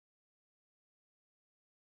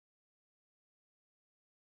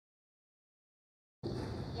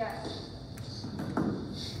Yes.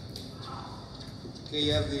 Okay,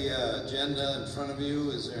 you have the agenda in front of you.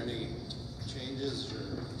 Is there any changes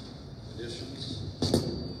or additions?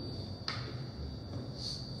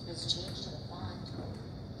 There's change to the font.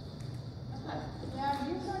 Yeah,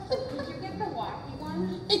 did you get the wacky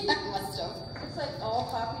one? Yeah, I must have. It's like all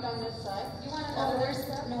copied on this side. You want another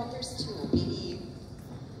one? There's two. Maybe.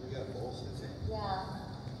 We got both, I think. Yeah.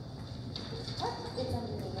 What? It's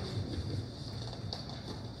underneath.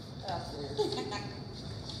 That's weird.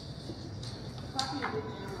 Copy of it.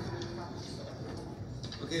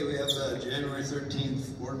 Okay, we have the January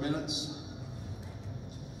 13th board minutes.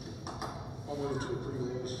 I'll move to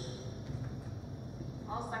approve those.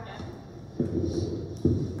 I'll second.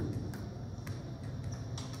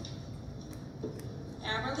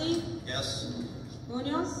 Aberly, Yes.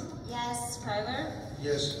 Munoz, Yes. Tyler,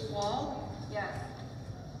 Yes. Wall, Yes.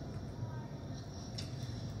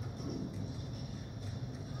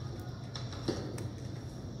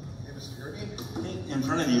 Okay, Mr. Gerke? In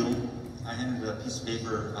front of you, I handed a piece of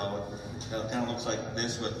paper out that kind of looks like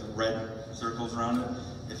this with red circles around it.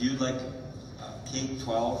 If you'd like a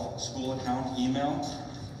K-12 school account email,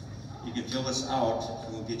 you can fill this out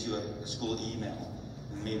and we'll get you a school email.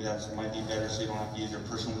 And maybe that might be better so you don't have to use your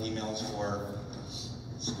personal emails for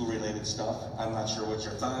school-related stuff. I'm not sure what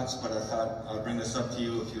your thoughts, but I thought I'd bring this up to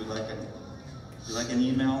you if you'd like an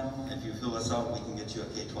email. If you fill this out, we can get you a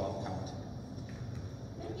K-12 account.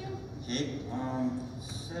 Thank you. Okay,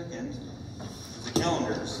 second, the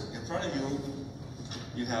calendars. In front of you,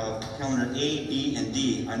 you have calendar A, B, and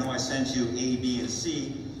D. I know I sent you A, B, and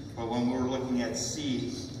C, but when we were looking at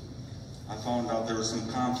C, I found out there were some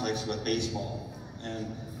conflicts with baseball. And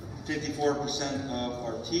 54% of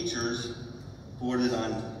our teachers voted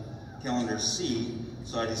on calendar C,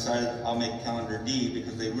 so I decided I'll make calendar D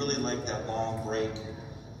because they really like that long break,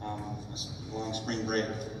 long spring break.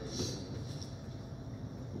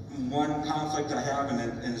 One conflict I have,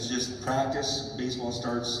 and it's just practice. Baseball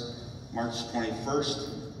starts March 21st,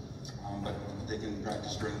 but they can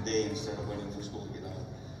practice during the day instead of waiting for school to get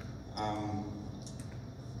out.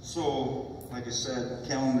 So, like I said,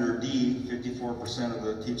 calendar D, 54% of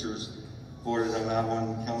the teachers voted on that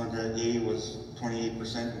one. Calendar A was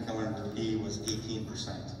 28%, and calendar B was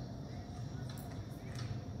 18%.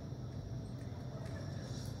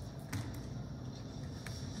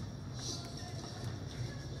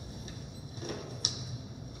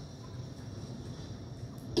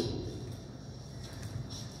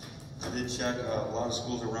 I did check, a lot of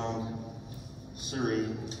schools around Surrey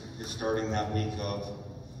is starting that week of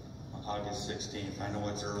August 16th. I know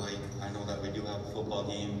it's early. I know that we do have a football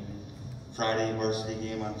game Friday, varsity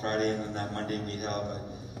game on Friday, and then that Monday we have a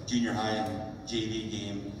junior high and JV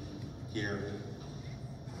game here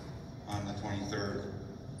on the 23rd.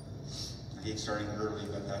 I hate starting early,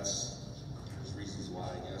 but there's reasons why,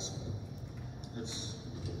 I guess. It's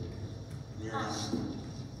near.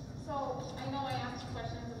 So I know I asked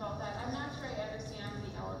questions about that. I'm not sure I understand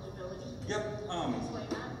the eligibility. Yep. Explain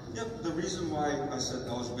that. Yep. The reason why I said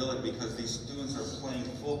eligibility because these students are playing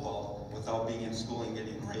football without being in school and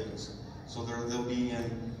getting grades. So they'll be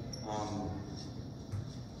in,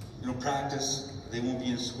 practice. They won't be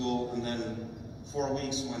in school, and then 4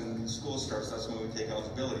 weeks when school starts, that's when we take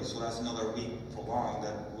eligibility. So that's another week prolonged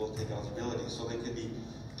that we'll take eligibility. So they could be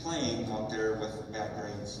playing out there with bad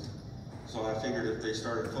grades. So I figured if they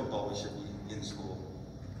started football, we should be in school,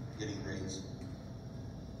 getting grades.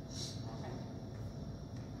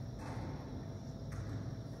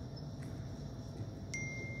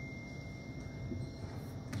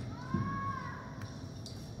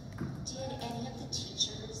 Did any of the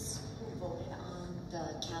teachers who voted on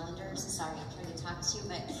the calendars, sorry, I'm trying to talk to you,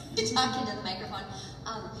 but talking to the microphone,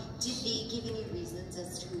 did they give any reasons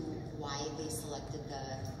as to why they selected the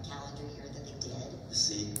calendar year that they did?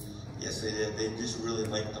 See, yes they did. They just really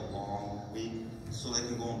liked the long week so they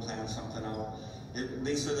can go and plan something out.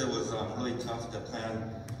 They said it was really tough to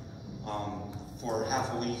plan for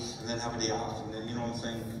half a week and then have a day off and then, you know what I'm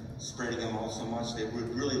saying, spreading them out so much. They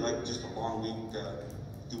would really like just a long week to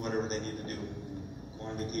do whatever they need to do, go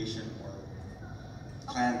on vacation or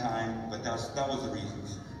plan time, but that was the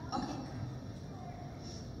reasons. Okay.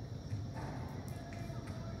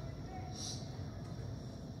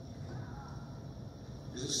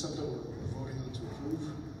 Is this something we're voting on to approve?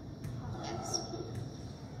 Yes.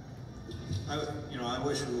 I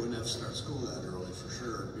wish we wouldn't have to start school that early for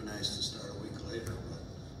sure. It'd be nice to start a week later, but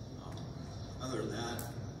other than that,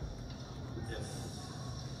 if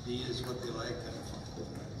B is what they like, then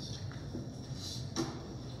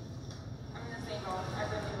I'm in the same boat. I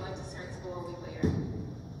really would like to start school a week later.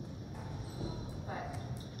 But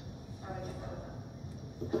I would get that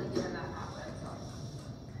with them.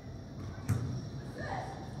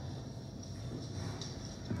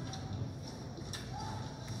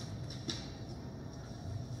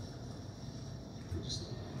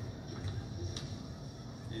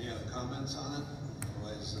 comments on it?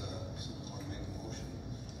 Otherwise, someone want to make a motion?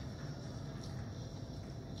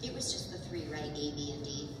 It was just the three, right? A, B, and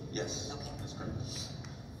D? Yes, Okay. that's correct.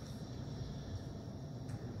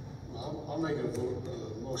 Well, I'll make a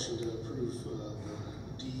motion to approve the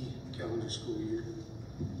D calendar school year.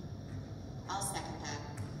 I'll second that.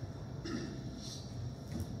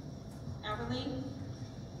 Everly,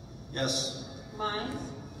 Yes. Mize,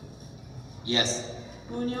 Yes.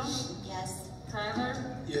 Munoz, Yes.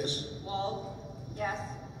 Tyler, Yes. Wald, Yes.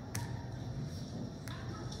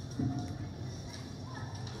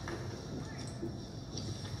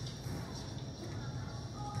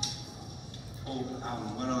 Oh,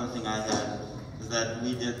 one other thing I had is that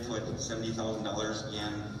we did put $70,000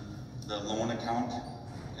 in the loan account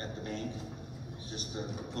at the bank, just to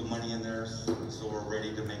put money in there, so we're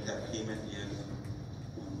ready to make that payment in,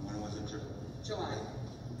 when was it? July.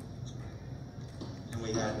 And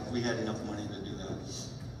we had enough money to do that.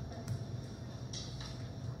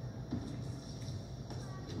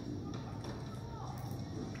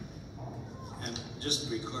 And just to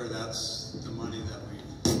be clear, that's the money that we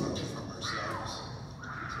borrowed from ourselves.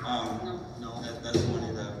 No, that's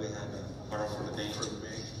money that we had to borrow from the bank. For the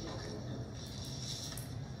bank, okay.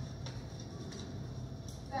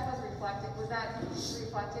 That was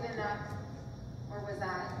reflected in that, or was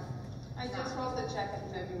that? I just wrote the check in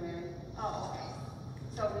February. Oh, okay.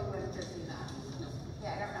 So we wouldn't have seen that? No,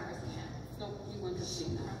 Yeah, I don't remember seeing it. no, you wouldn't have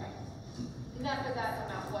seen that. Okay. And that's what that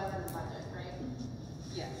amount was in the budget, right?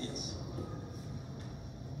 Yes. Yes.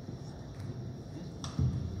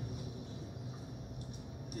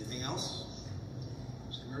 Anything else?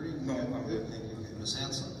 Mr. Gertie? No, I'm good, thank you. Ms.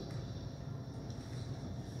 Hanson?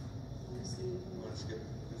 Want to skip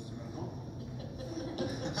Mr. Mendenhall?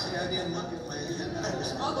 See, I didn't look at my agenda.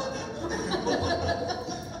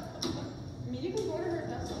 I mean, you can go to her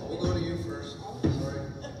desk. We'll go to you first. Sorry.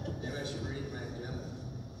 Maybe I should read my agenda.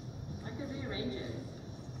 I could rearrange it.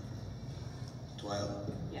 Twyla?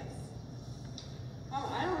 Yes.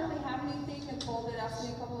 I don't really have anything. Nicole did ask me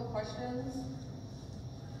a couple of questions.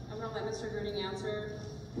 I'm gonna let Mr. Gruding answer.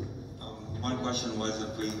 One question was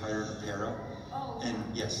if we hired a para. Oh. And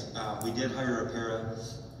yes, we did hire a para.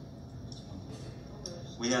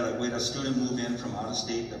 We had a student move in from out of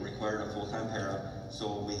state that required a full-time para,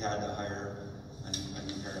 so we had to hire a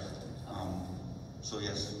new para. So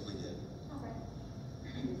yes, we did. Okay.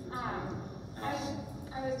 I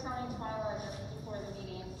was telling Twyla just before the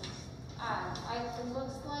meeting, it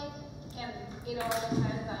looks like, and it all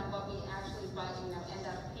depends on what we actually end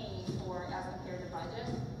up paying for as compared to budget,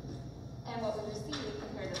 and what we receive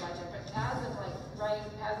compared to budget, but as of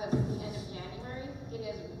as of the end of January, it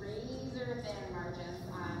is razor thin margins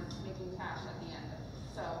on making cash at the end.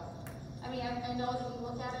 So, I mean, I know that we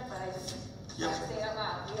look at it, but I just Yes. have to say it out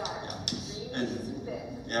loud, we are Yeah. razor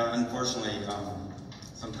thin. Yeah, unfortunately,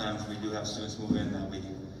 sometimes we do have students move in that we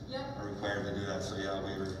Yep. are required to do that, so yeah,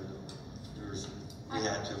 we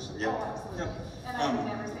had to, so yeah. Oh, absolutely. Yep. And I would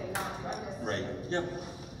never say not to, I'm just. Right, yep.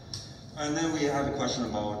 And then we had a question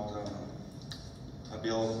about a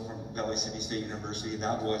bill from Valley City State University.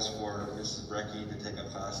 That was for Mrs. Brecky to take a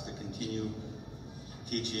class to continue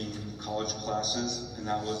teaching college classes, and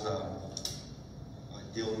that was a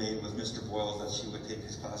deal made with Mr. Boyle that she would take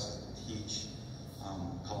his classes to teach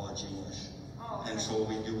college English. Oh, okay. And so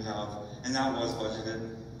we do have, and that was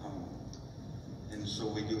budgeted, and so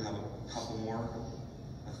we do have a couple more,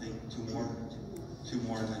 I think two more,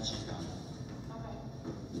 and then she's done. Okay.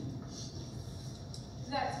 So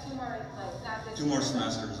that's two more, like, not this. Two more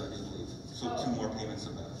semesters, I do believe, so Oh. two more payments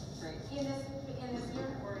of that. Right. In this year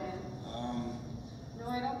or in? No,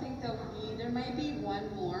 I don't think there'll be, there might be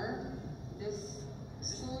one more this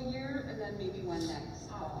school year and then maybe one next.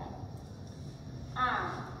 Oh, okay.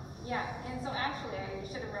 Yeah, and so actually, I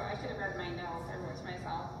should have read my notes, I wrote to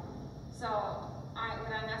myself. So,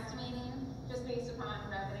 when I'm estimating, just based upon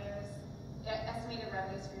estimated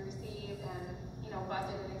revenues we received and,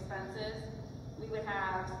 budgeted expenses, we would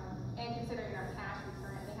have, and considering our cash we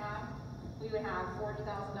currently have, we would have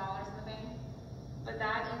 $40,000 in the bank. But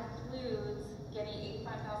that includes getting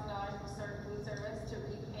 $85,000 from food service to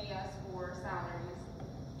repay us for salaries,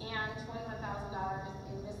 and $21,000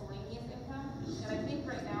 in miscellaneous income. And I think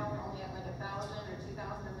right now we're only at like 1,000 or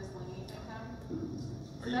 2,000 in miscellaneous income.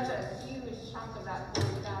 So that's a huge chunk of that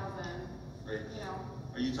 40,000. Right. You know.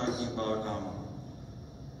 Are you talking about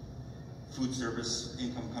food service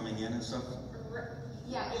income coming in and stuff?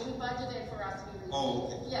 Yeah, if we budgeted for us to be received. Oh,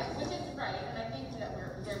 okay. Yeah, which is right, and I think that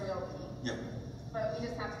there will be. Yep. But we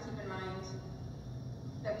just have to keep in mind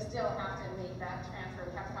that we still have to make that transfer.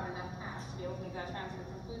 We have to have enough cash to be able to make that transfer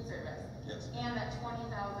from food service. Yes. And that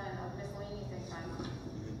 20,000 of miscellaneous income.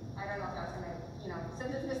 Mhm. I don't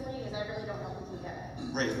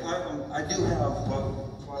Great. I do have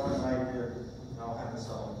what I here. I'll have this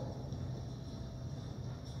out.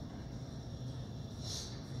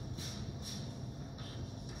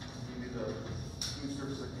 Give you the food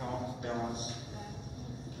service account balance,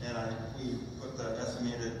 and we put the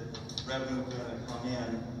estimated revenue going to come in,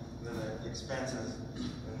 and then the expenses,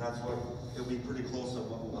 and that's what it'll be pretty close to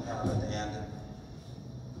what we'll have at the end.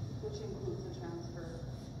 Which includes the transfer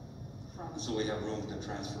from. So we have room to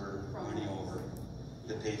transfer money over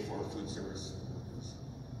to pay for food service.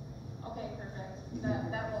 Okay, perfect.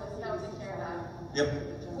 That will take care of that. Yep.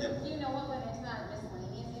 Do you know what went into that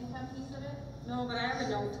miscellaneous income piece of it? No, but I have a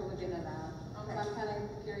note to look into that. Okay. I'm kind of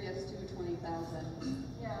curious too, 20,000.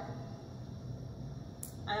 Yeah.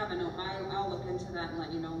 I have a note, I'll look into that and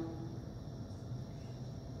let you know.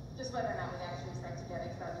 Just whether or not we actually expect to get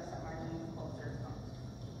it, because that just set margin even closer.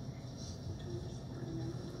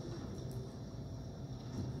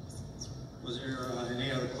 Was there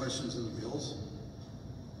any other questions in the bills?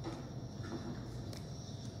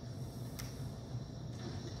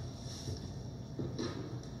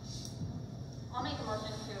 I'll make a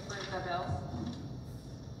motion to approve the bills.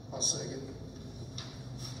 I'll second.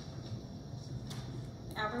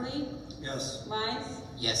 Everly, Yes. Mize,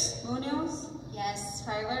 Yes. Munoz, Yes.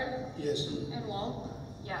 Tyler, Yes. and Walt.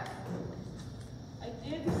 Yes. I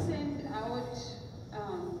did send out,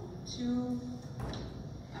 two,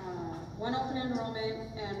 one open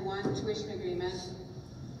enrollment and one tuition agreement.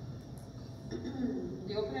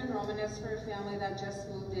 The open enrollment is for a family that just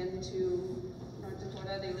moved into North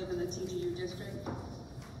Dakota. They live in the TGU district.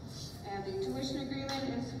 And the tuition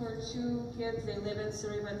agreement is for two kids. They live in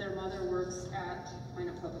Surrey, but their mother works at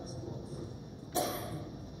Minot Public Schools. So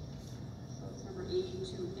it's number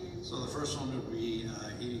 82N. So the first one would be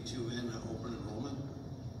 82 in open enrollment.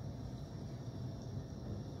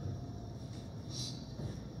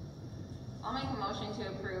 I'll make a motion to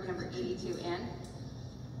approve number 82N.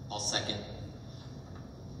 I'll second.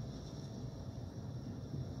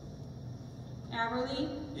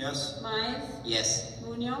 Everly, Yes. Mize, Yes.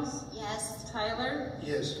 Munoz, Yes. Tyler,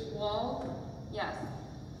 Yes. Wall, Yes.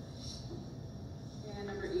 and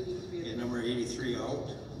number 83. Okay, number 83 out.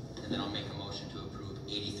 And then I'll make a motion to approve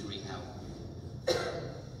 83 out.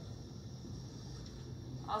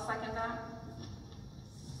 I'll second that.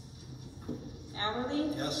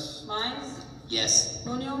 Everly, Yes. Mize, Yes.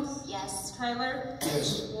 Munoz, Yes. Tyler,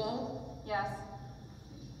 Yes. Wall. Yes.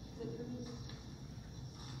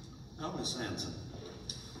 Now, Ms. Hanson.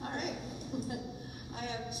 All right. I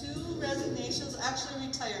have two resignations, actually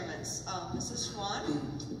retirements. Mrs. Schwann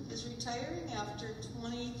is retiring after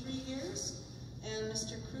 23 years, and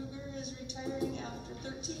Mr. Kruger is retiring after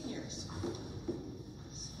 13 years.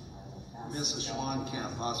 So I will pass Mrs. it down. Schwann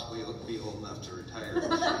can't possibly be old enough to retire. We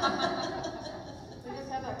just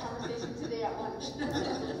had that conversation today at lunch.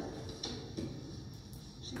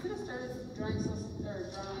 She could have started drawing,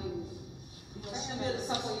 drawing Well, she a was-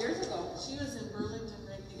 couple years ago. She was in Burlington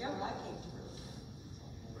right before Yep. I came to Burlington.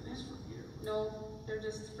 Were these for here? No, they're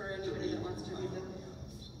just for anybody that wants to read them.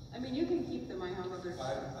 I mean, you can keep them, I have others.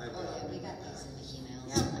 I've Oh, yeah, we got these in the emails.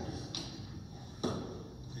 Yeah.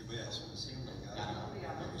 Anybody else want to see them? I got Got them.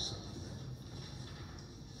 them. Maybe something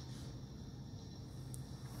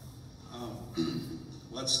there.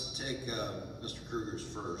 Let's take Mr. Kruger's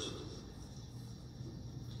first.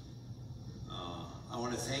 I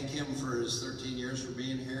want to thank him for his 13 years for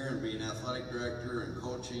being here and being athletic director and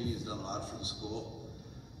coaching. He's done a lot for the school.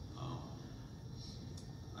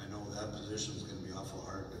 I know that position is going to be awful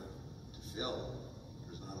hard to fill.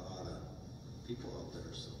 There's not a lot of people out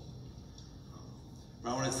there, so.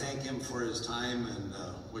 But I want to thank him for his time and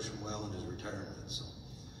wish him well in his retirement. So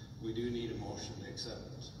we do need a motion to accept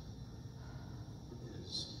his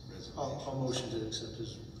resignation. I'll motion to accept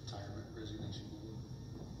his retirement resignation.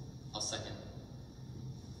 I'll second.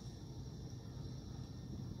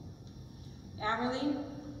 Everly,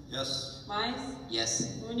 Yes. Mize,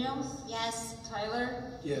 Yes. Munoz, Yes. Tyler,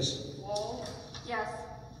 Yes. Wall. Yes.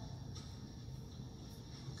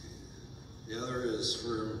 The other is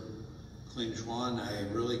for Colleen Schwann. I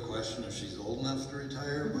really question if she's old enough to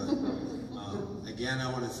retire, but again,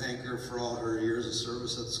 I want to thank her for all her years of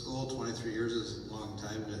service at the school. 23 years is a long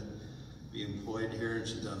time to be employed here, and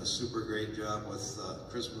she's done a super great job with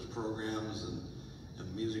Christmas programs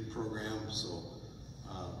and music programs. So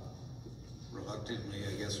reluctantly,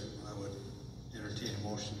 I guess I would entertain a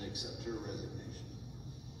motion to accept her resignation.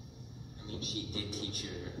 I mean, she did teach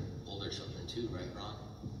your older children too, right, Ron?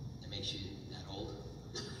 It makes you that old.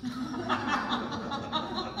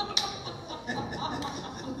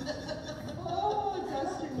 Oh,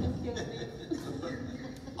 Dustin was gonna be.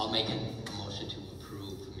 I'll make a motion to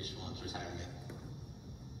approve Ms. Schwann's retirement.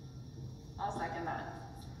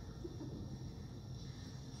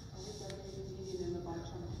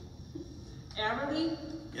 Everly,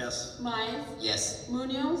 Yes. Mize, Yes.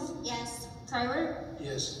 Munoz, Yes. Tyler,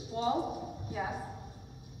 Yes. Wall. Yes.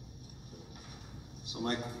 So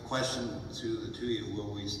my question to the two of you,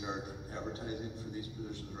 will we start advertising for these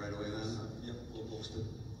positions right away then? Yep, we'll post it.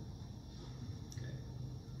 Okay.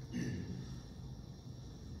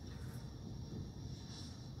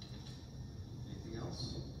 Anything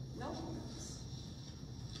else? Nope.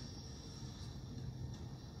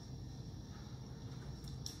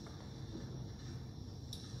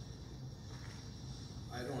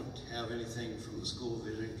 I don't have anything from the school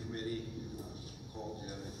vision committee. Nicole, do you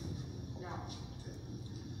have anything from Nicole?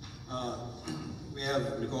 No. Okay. We have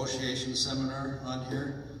a negotiation seminar on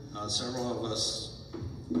here. Several of us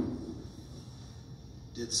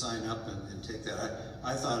did sign up and take that.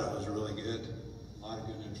 I thought it was really good. A lot of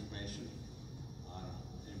good information.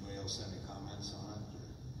 Anybody else have any comments on it?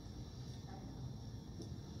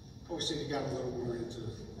 I wish they got a little more into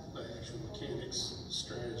the actual mechanics,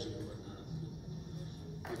 strategy and whatnot.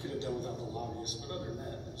 We could have done without the lobbyists, but other than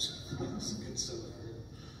that, it's a good seminar.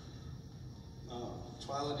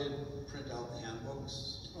 Twyla did print out the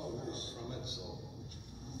handbooks from it, so.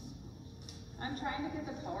 I'm trying to get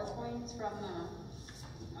the PowerPoints from the,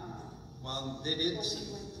 Well, they did,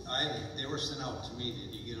 they were sent out to me.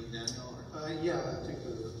 Did you get them, Daniel? Or? Yeah, I think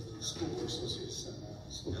the school board associates sent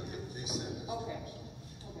out. So. Yeah, they sent it. okay.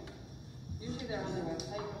 Usually they're on their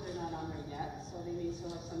website, but they're not on there yet, so they may still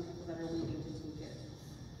have some people that are waiting to tweak it.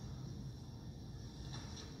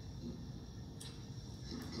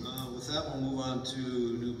 With that, we'll move on to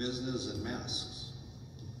new business and masks.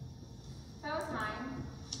 That was mine.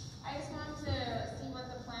 I just wanted to see what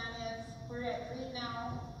the plan is. We're at green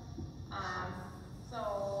now.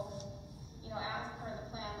 So, as per the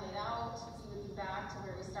plan laid out, we would be back to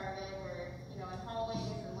where we started, where, in hallways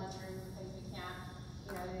and lunchrooms and things we can't,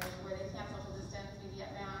 where they can't social distance, maybe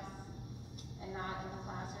at mass, and not in the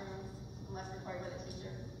classrooms unless required by the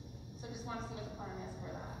teacher. So just want to see what the plan is for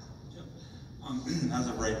that. Yep. As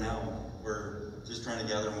of right now, we're just trying to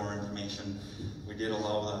gather more information. We did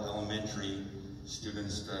allow the elementary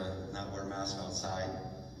students to not wear masks outside,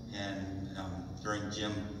 and during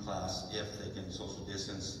gym class, if they can social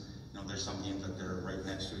distance, there's some games that they're right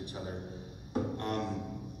next to each other.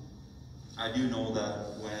 I do know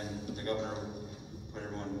that when the governor put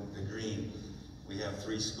everyone to green, we have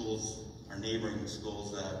 3 schools, our neighboring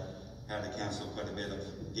schools, that had to cancel quite a bit of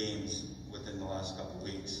games within the last couple of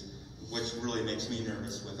weeks, which really makes me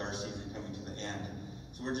nervous with our season coming to the end.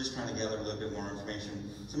 So we're just trying to gather a little bit more information,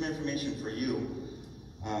 some information for you.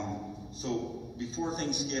 So before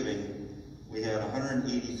Thanksgiving, we had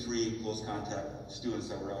 183 close contact students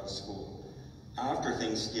that were out of school. After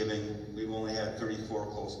Thanksgiving, we've only had 34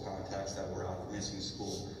 close contacts that were out missing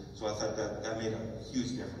school. So I thought that made a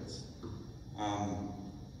huge difference.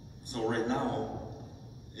 So right now,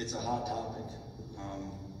 it's a hot topic.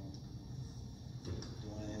 Do you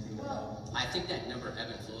want anything to add? I think that number ebb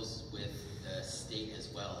and flows with the state as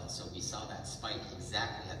well, and so we saw that spike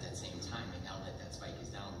exactly at that same time, and now that spike is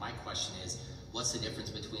down, my question is, what's the difference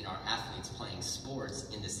between our athletes playing sports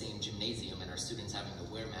in the same gymnasium and our students having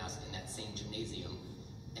to wear masks in that same gymnasium,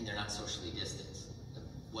 and they're not socially distanced?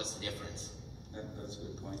 What's the difference? That's a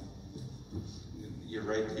good point. You're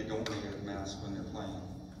right, they don't wear a mask when they're playing.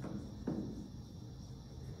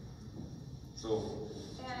 So.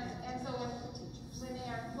 And so when they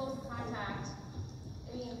are close contact,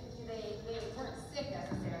 I mean, they weren't sick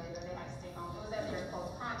necessarily, but they had to stay home. It was that they were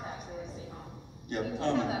close contact, so they had to stay home. Yep. You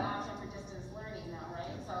don't have that option for distance learning now,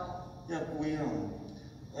 right? So. Yeah, we,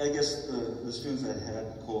 I guess the students that had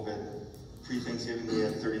COVID, pre-Thanksgiving we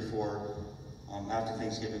had 34. After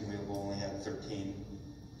Thanksgiving we only had 13.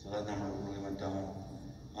 So that number really went down.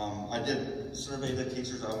 I did survey the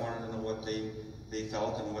teachers. I wanted to know what they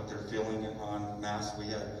felt and what they're feeling on masks. We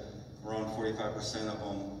had around 45% of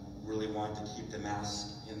them really want to keep the mask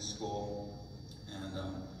in school, and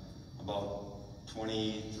about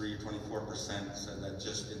 23 or 24% said that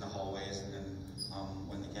just in the hallways and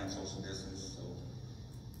when they can't social distance. So.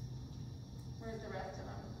 Where's the rest of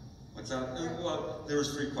them? What's that? Well, there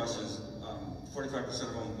was 3 questions. 45%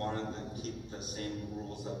 of them wanted to keep the same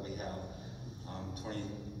rules that we have.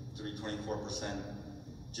 23-24%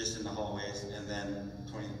 just in the hallways, and then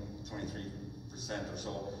 23% or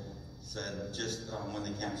so said just when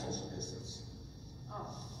they can't social distance. Oh.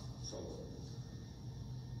 So.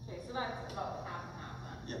 Okay, so that's about half and half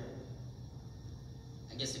then.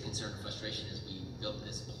 Yeah. I guess the concern and frustration is we built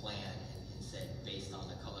this plan and said based on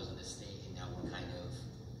the colors of the state, and now we're kind of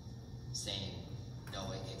saying,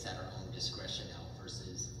 no, it's at our own discretion now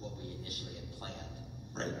versus what we initially had planned.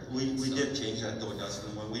 Right, we did change that though,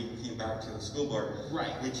 Dustin, when we came back to the school board.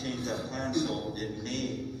 Right. We changed that plan, so it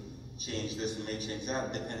may change this and may change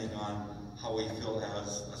that, depending on how we feel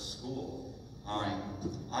as a school. Right.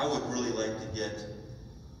 I would really like to get,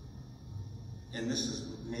 and this is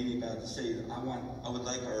maybe bad to say, I would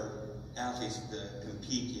like our athletes to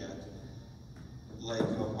compete yet. Like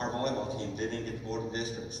our volleyball team, they didn't get to go to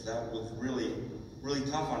districts. That was really, really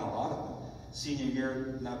tough on a lot of them. Senior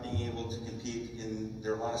year, not being able to compete in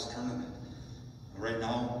their last tournament. Right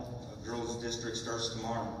now, girls' district starts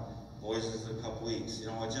tomorrow. Boys is a couple weeks. You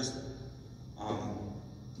know, it just,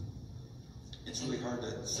 it's really hard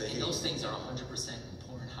to say. And those things are 100%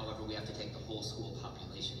 important. However, we have to take the whole school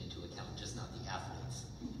population into account, just not the athletes.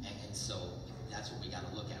 And so that's what we got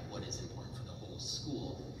to look at. What is important for the whole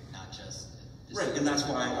school, not just the right, and that's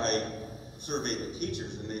why I surveyed the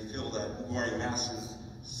teachers, and they feel that wearing masks is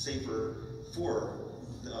safer for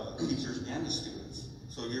the teachers and the students.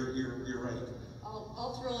 So you're right.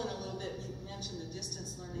 I'll throw in a little bit. You mentioned the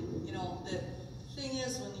distance learning. You know, the thing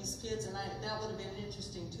is when these kids, and that would have been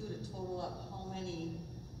interesting too, to total up how many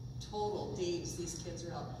total days these kids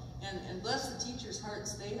are out. And bless the teachers'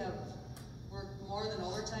 hearts, they have worked more than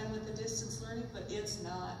overtime with the distance learning, but it's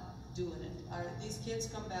not doing it. These kids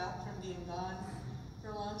come back from being gone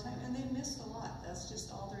for a long time, and they missed a lot. That's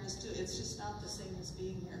just all there is to it. It's just not the same as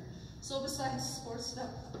being here. So besides sports stuff,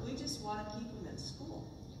 we just want to keep them in school.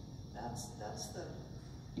 That's the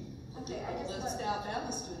Okay, the staff and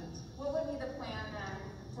the students. What would be the plan then,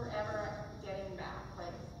 forever getting back?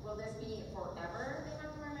 Like, will this be forever they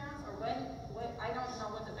have to wear masks? Or what, I don't know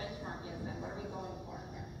what the benchmark is then. What are we going for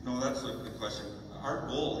here? No, that's a good question. Our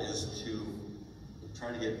goal is to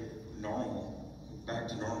try to get back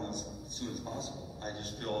to normal as soon as possible. I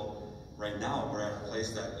just feel right now we're at a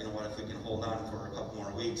place that, you know what, if we can hold on for a couple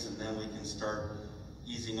more weeks and then we can start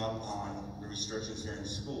easing up on the restrictions here in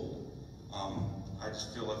school. I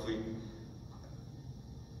just feel if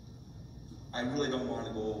I really don't want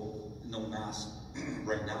to go no mask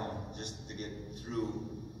right now, just to get through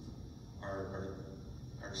our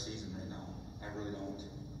season right now. I really don't.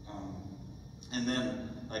 And then,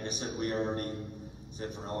 like I said, we already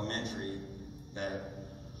said for elementary that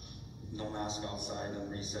no mask outside in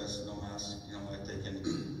recess, no mask, you know, like they can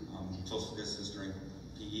social distance during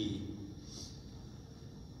PE.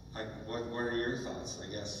 What are your thoughts? I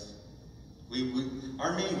guess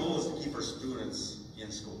our main goal is to keep our students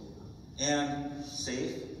in school and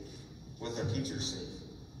safe, with our teachers safe.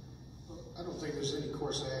 I don't think there's any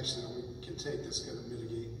course of action that we can take that's going to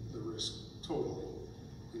mitigate the risk totally.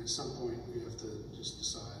 And at some point, we have to just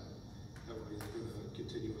decide that we're either going to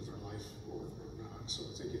continue with our life or not. So I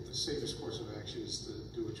think the safest course of action is to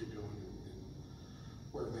do what you're doing and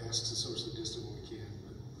wear masks and socially distant when we can.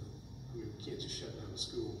 But I mean, we can't just shut down the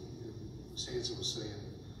school. And as Hanson was saying,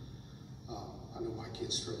 I know my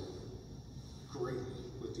kids struggle greatly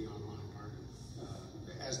with the online learning,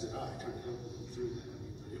 as did I, trying to help them through that. I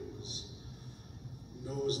mean, but it was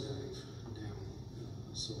nosedive down.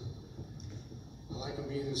 So I like them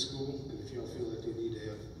being in school, and if y'all feel that they need to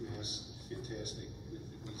have masks, fantastic. And if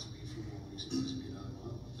it needs to be a few more weeks, it needs to be another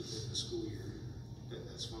month. But the school year,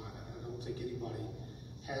 that's fine. I don't think anybody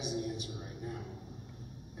has the answer right now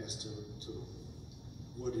as to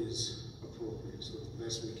what is appropriate. So the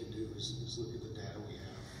best we can do is look at the data we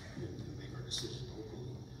have and make our decision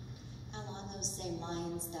locally. Along those same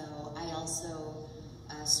lines, though, I also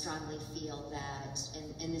strongly feel that,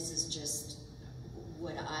 and this is just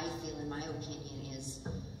what I feel in my opinion, is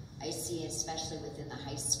I see, especially within the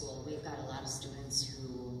high school, we've got a lot of students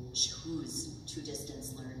who choose to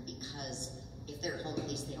distance learn because if they're at home, at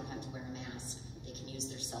least they don't have to wear a mask. They can use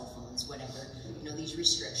their cell phones, whatever. You know, these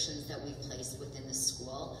restrictions that we've placed within the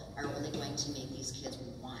school are only going to make these kids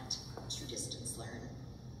want to distance learn.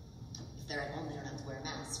 If they're at home, they don't have to wear a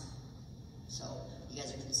mask. So you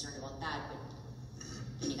guys are concerned about that, but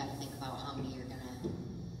then you got to think about how many you're gonna.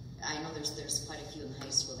 I know there's quite a few in high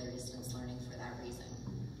school that are distance learning for that reason.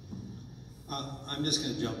 I'm just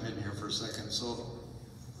going to jump in here for a second. So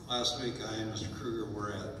last week, I and Mr. Kruger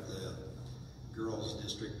were at the girls'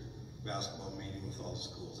 district basketball meeting with all the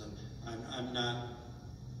schools, and I'm not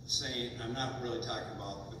really talking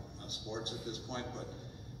about sports at this point, but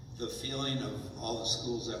the feeling of all the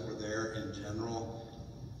schools that were there in general,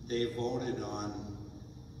 they voted on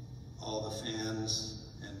all the fans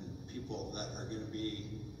and people that are going to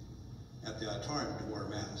be at the auditorium to wear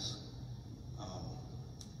masks.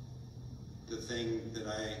 The thing that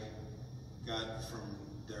I got from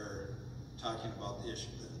their talking about the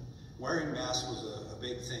issue, that wearing masks was a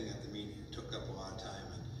big thing at the meeting. It took up a lot of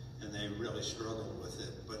time, and they really struggled with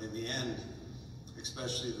it. But in the end,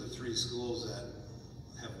 especially the three schools that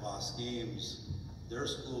have lost games, their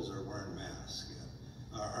schools are wearing masks.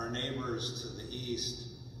 Our neighbors to the east,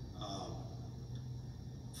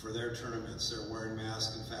 for their tournaments, they're wearing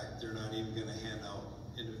masks. In fact, they're not even going to hand out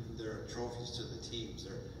their trophies to the teams.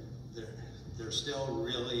 They're still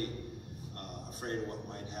really afraid of what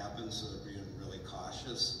might happen, so they're being really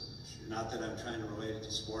cautious. Not that I'm trying to relate it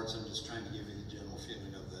to sports, I'm just trying to give you the general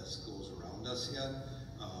feeling of the schools around us yet.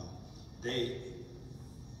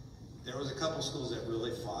 There was a couple schools that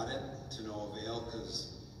really fought it to no avail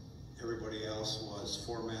because everybody else was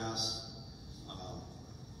for masks.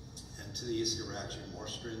 And to the east, they were actually more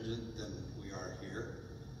stringent than we are here.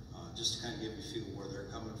 Just to kind of give you a feel where they're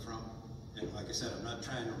coming from. And like I said, I'm not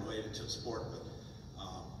trying to relate it to a sport, but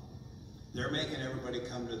they're making everybody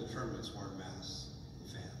come to the tournaments wearing masks,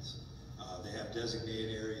 fans. They have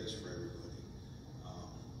designated areas for everybody.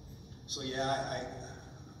 So yeah,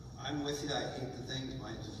 I'm with you. I hate the things.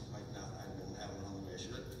 Mine just might not. I won't have it on the way I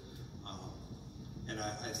should. And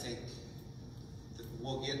I think that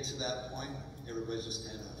we'll get to that point. Everybody's just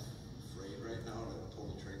kind of afraid right now to pull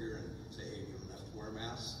the trigger and say, hey, you don't have to wear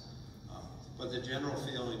masks. But the general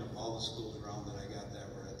feeling of all the schools around that I got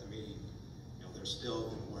that were at the meeting, they're still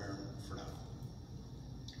going to wear them for now.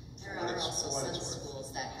 There are also some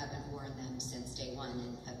schools that haven't worn them since day one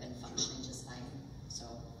and have been functioning just fine. So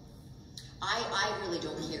I really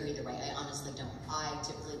don't care either way. I honestly don't. I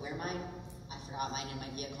typically wear mine. I forgot mine in my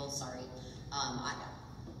vehicle, sorry.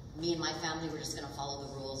 Me and my family, we're just going to follow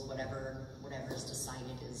the rules. Whatever is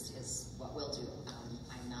decided is what we'll do.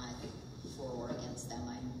 I'm not for or against them.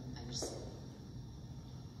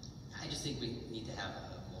 I just think we need to have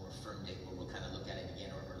a more firm date where we'll kind of look at it again,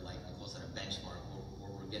 or like Nicole said, a benchmark where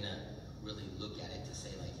we're going to really look at it to say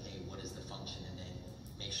like, hey, what is the function, and then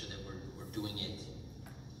make sure that we're doing it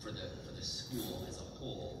for the school as a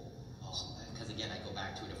whole. Because again, I go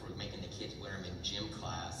back to it, if we're making the kids wear them in gym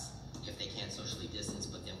class, if they can't socially distance,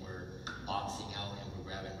 but then we're boxing out and we're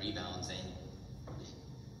grabbing rebounds, and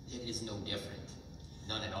it is no different,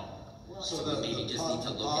 none at all. Well, So we maybe just need to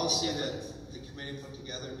look at the policy difference. that the committee put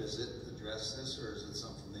together, does it address this, or is it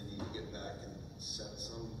something they need to get back and set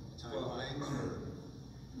some timelines?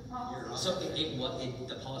 The policy. So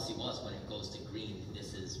the policy was when it goes to green,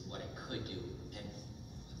 this is what it could do. And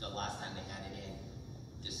the last time they had it in,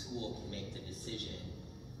 the school can make the decision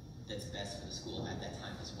that's best for the school at that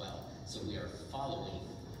time as well. So we are following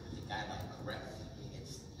the guideline correctly.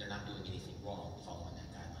 They're not doing anything wrong following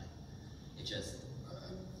that guideline. It just...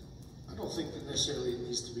 I don't think that necessarily it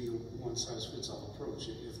needs to be a one-size-fits-all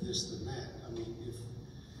approach, if this then that. I mean,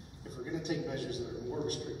 if we're going to take measures that are more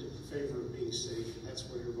restrictive in favor of being safe, and that's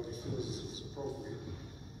what everybody feels is appropriate,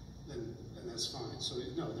 then that's fine. So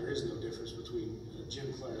no, there is no difference between a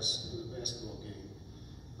gym class and a basketball game.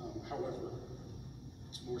 However,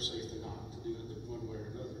 it's more safe than not to do it one way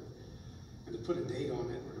or another. And to put a date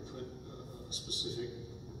on it, or to put a specific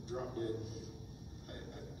drop dead,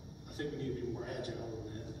 I think we need to be more agile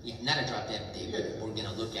than that. Yeah, not a drop dead date, but Yeah. we're going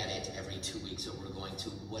to look at it every 2 weeks, or we're going to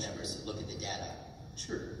whatever, so look at the data.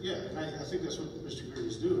 Sure, yeah, and I think that's what Mr. Greer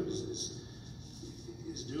is doing,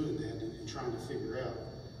 is doing that and trying to figure out.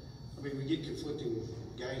 I mean, we get conflicting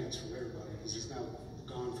guidance from everybody, because it's now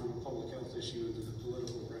gone from a public health issue into the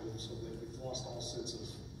political realm, so that we've lost all sense of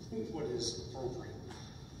what is appropriate.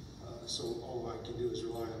 So all I can do is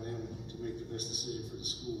rely on them to make the best decision for the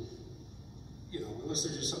school. Unless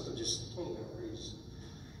there's just something just totally outrageous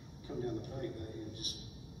come down the pike,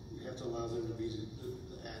 you have to allow them to be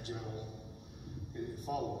the agile and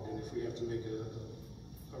follow it. And if we have to make a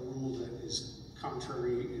rule that is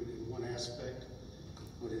contrary in one aspect,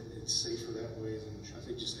 but it's safer that way, then I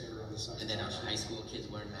think just err on the side. And then are high school kids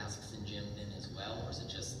wearing masks in gym then as well, or is it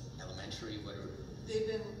just elementary? They've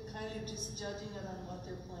been kind of just judging it on what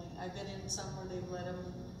they're playing. I've been in some where they've let them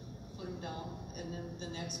put them down, and then the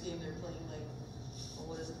next game they're playing like,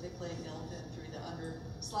 what is it? They play elementary,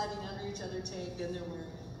 sliding under each other tape, and they're wearing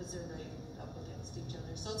it because they're right up against each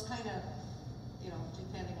other. So it's kind of,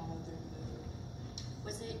 depending on what they're doing.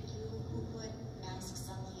 Was it you who put masks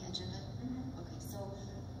on the agenda? Mm-hmm. Okay, so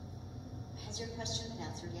has your question been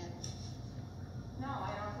answered yet? No,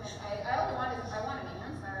 I don't think, I want an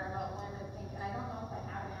answer about when and I don't know if I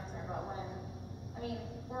have an answer about when,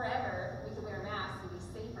 forever we could wear masks and be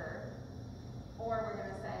safer, or we're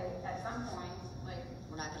gonna say at some point, like.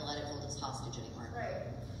 We're not going to let it hold us hostage anymore. Right.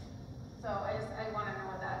 So I wanna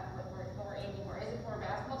know what we're aiming for. Is it for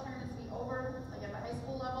basketball tournaments to be over, like at the high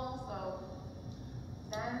school level, so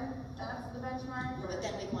then that's the benchmark? But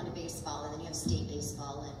then we go on to baseball, and then you have state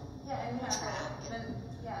baseball and track. And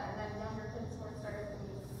then younger kids sports start,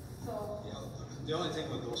 so. The only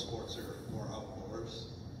thing with those sports are more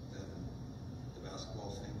outdoors than the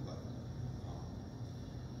basketball thing, but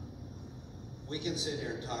we can sit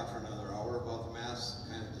here and talk for another hour about the masks,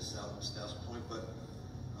 kind of to Steph's point, but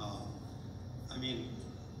I mean,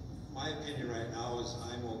 my opinion right now is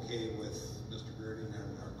I'm okay with Mr. Girding,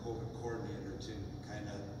 our COVID coordinator, to kind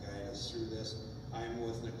of guide us through this. I'm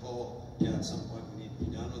with Nicole. Yeah, at some point we need to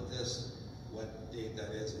be done with this. What date that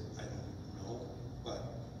is, I don't know, but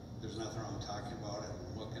there's nothing wrong talking about it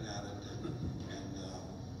and looking at it, and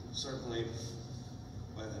certainly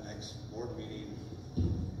by the next board meeting,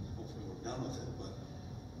 hopefully we're done with it. But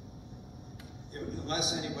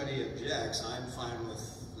unless anybody objects, I'm fine with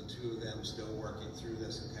the two of them still working through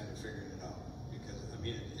this and kind of figuring it out. Because I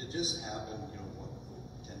mean, it just happened, you know, what,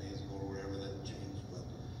 10 days ago or whatever that changed. But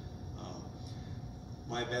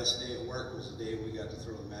my best day at work was the day we got to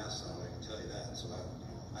throw the masks out. I can tell you that. So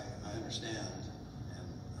I understand, and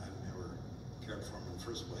I've never cared for them in the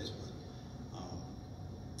first place. But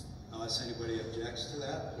unless anybody objects to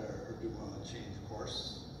that, or do you want to change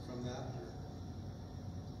course from that? Or?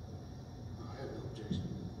 I have no objection.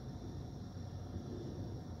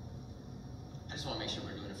 I just want to make sure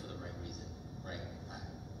we're doing it for the right reason, right?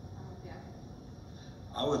 Yeah.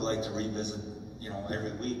 I would like to revisit, you know,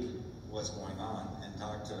 every week what's going on and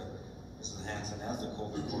talk to Mrs. Hanson as the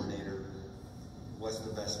COVID coordinator. What's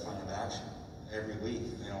the best plan of action every week?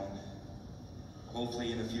 You know,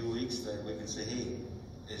 hopefully in a few weeks that we can say, hey,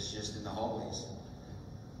 it's just in the hallways.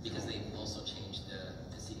 Because they've also changed the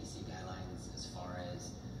CDC guidelines as far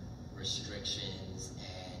as restrictions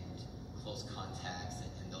and close contacts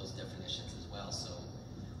and those definitions as well. So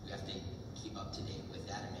we have to keep up to date with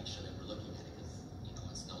that and make sure that we're looking at it, because you know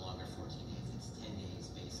it's no longer 14 days; it's 10 days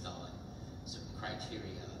based on certain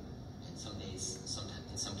criteria, and some days, sometimes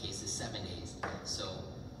in some cases 7 days. So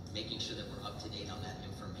making sure that we're up to date on that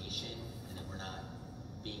information and that we're not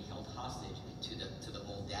being held hostage to the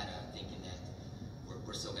old data, thinking that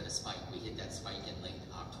we're still going to spike. We hit that spike in late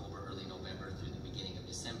October, early November through the beginning of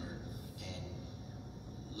December, and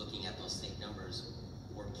looking at those state numbers,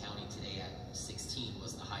 Ward County today at 16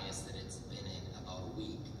 was the highest that it's been in about a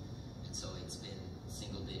week, and so it's been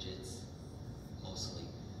single digits mostly.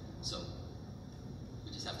 So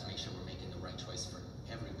we just have to make sure we're making the right choice for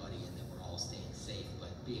everybody and that we're all staying safe,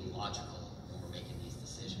 but being logical when we're making these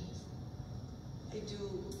decisions. I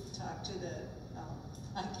do talk to the,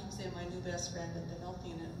 I keep saying my new best friend at the health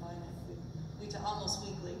unit of mine. We talk almost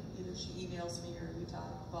weekly. Either she emails me or we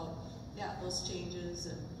talk about, yeah, those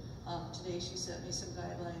changes. And today she sent me some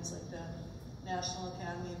guidelines like the National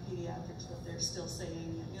Academy of Pediatrics, what they're still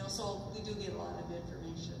saying. You know, so we do get a lot of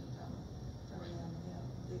information from them. Yeah,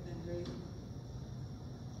 they've been great.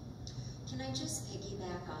 Can I just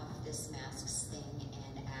piggyback off this masks thing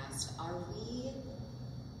and ask, are we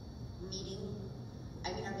meeting,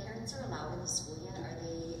 I mean, our parents are allowed in the school yet? Are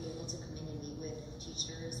they able to come in and meet with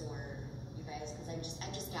teachers or you guys? Because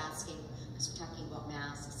I'm just asking, because we're talking about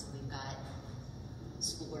masks, and we've got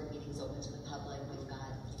school board meetings open to the public, we've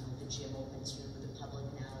got, you know, the gym open to the public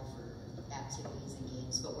now for activities and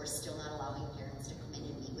games, but we're still not allowing parents to come in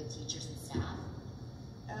and meet with teachers and staff?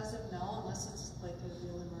 As of now, unless it's like a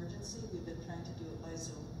real emergency, we've been trying to do it by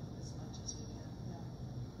Zoom as much as we can. Yeah.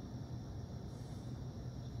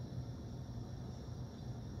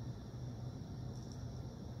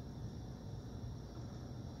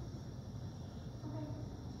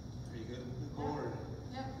 Are you good, Nicole? Or?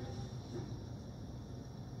 Yep.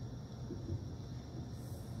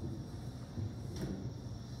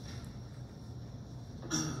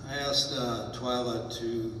 I asked Twyla to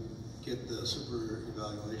get the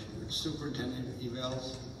superintendent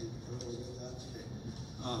evals. Everybody get that?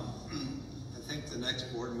 Okay. I think the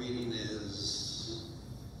next board meeting is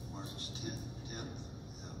March 10th. Yeah.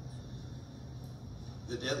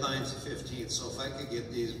 The deadline's the 15th, so if I could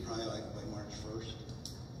get these probably like by March 1st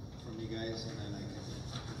from you guys, and then I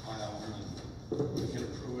can file them and we can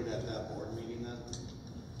approve it at that board meeting then.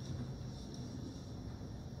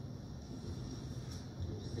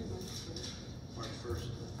 March 1st.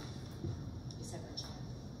 You said March 10th.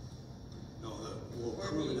 No, we'll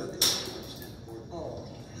approve it at the March 10th board. Oh,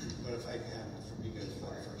 okay. But if I can have it from you guys by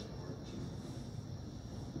the 1st of March.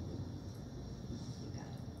 You got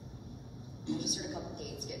it. I just heard a couple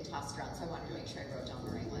dates getting tossed around, so I wanted to make sure I wrote down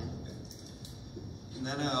the right one. And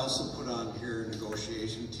then I also put on here a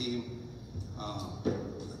negotiation team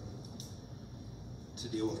to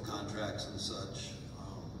deal with contracts and such.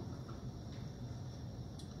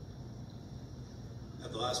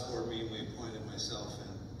 At the last board meeting, we appointed myself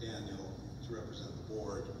and Daniel to represent the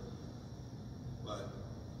board. But,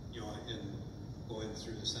 you know, in going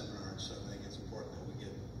through the seminar and stuff, I think it's important that we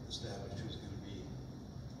get established who's going to be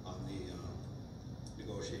on the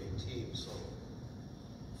negotiating team. So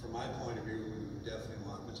from my point of view, we would definitely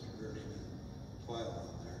want Mr. Girding and Twile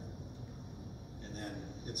on there. And then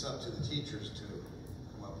it's up to the teachers to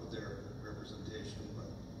come up with their representation,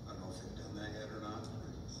 but I don't know if they've done that yet or not.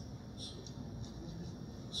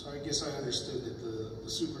 So I guess I understood that the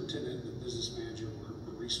superintendent and the business manager were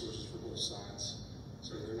resources for both sides.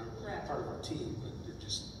 So they're not really Correct. part of our team, but they're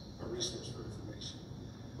just a resource for information.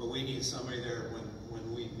 But we need somebody there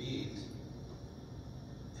when we meet.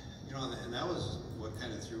 You know, and that was what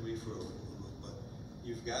kind of threw me for a loop, but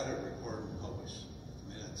you've got to record and publish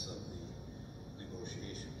the minutes of the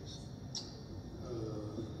negotiations.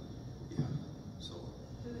 Yeah. So,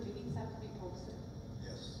 Do the meetings have to be posted?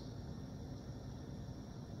 yes.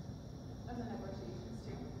 Of the negotiations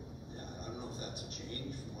too. Yeah, I don't know if that's a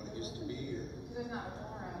change from what it used to be, or, Because there's not a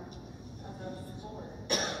forum of the board.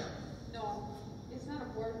 No, it's not a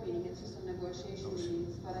board meeting, it's just a negotiation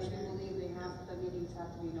meetings, but I do believe the meetings have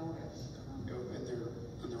to be noticed. You know, and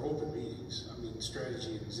they're open meetings. I mean,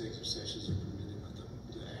 strategy and executive sessions are permitted, but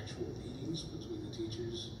the actual meetings between the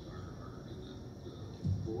teachers and the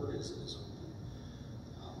board is open.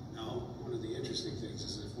 Now, one of the interesting things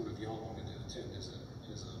is if one of y'all wanted to attend as a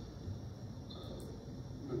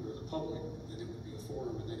member of the public, then it would be a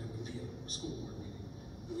forum, and then it would be a school board meeting.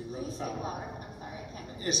 And we'd run Can you speak afoul. louder? I'm sorry, I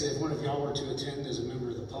can't. Yes, if one of y'all were to attend as a member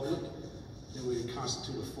of the public, then we would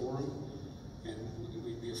constitute a forum, and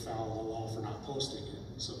we'd be afoul of the law for not posting it.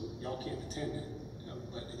 So y'all can't attend it,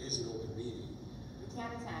 but it is an open meeting. We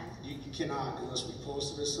can't attend. You cannot unless we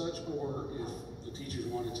post it as such, or if the teachers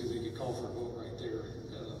wanted to, they could call for a vote right there,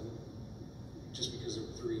 just because there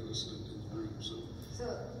were 3 of us in the room. So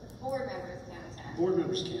So board members can't attend. board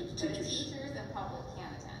members can't, the But the teachers teachers and public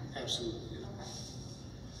can attend. absolutely. Yeah. Okay.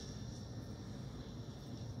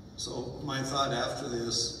 so my thought after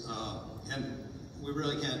this, and we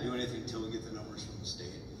really can't do anything until we get the numbers from the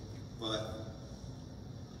state, but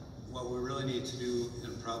what we really need to do,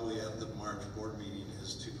 and probably at the March board meeting,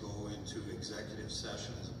 is to go into executive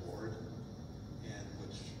session as a board, and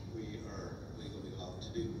which we are legally allowed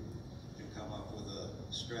to do, and come up with a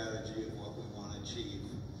strategy of what we want to achieve,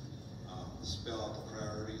 spell out the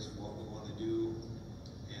priorities of what we want to do,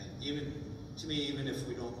 and even, to me, even if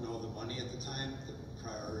we don't know the money at the time, the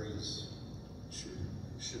priorities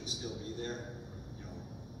should still be there, you know,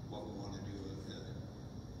 what we want to do with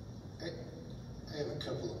it. I have a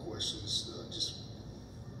couple of questions, just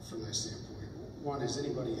from that standpoint. One, has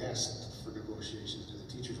anybody asked for negotiations? Do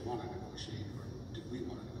the teachers want to negotiate, or do we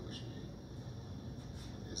want to negotiate?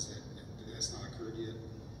 That's not occurred yet?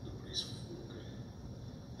 Nobody's, okay.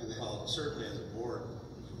 And then, Well, certainly as a board,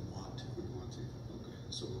 we would want to. we want to, okay.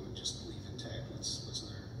 So we would just leave intact what's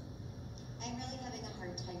there. I'm really having a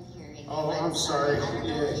hard time hearing. Oh, you. I'm sorry. I don't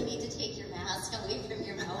know if Yeah. you need to take your mask away from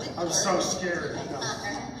your mouth. I'm or- so scared. No.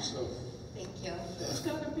 Alright. So, Thank you. It's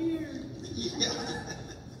got a beard. Yeah.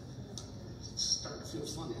 it's starting to feel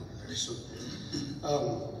funny under there. So,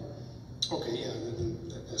 okay, yeah,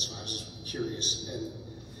 that's why I was just curious, and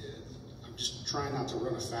I'm just trying not to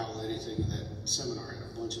run afoul of anything in that seminar. I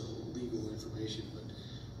had a bunch of legal information, but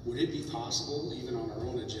would it be possible, even on our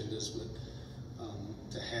own agendas, but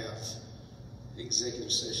to have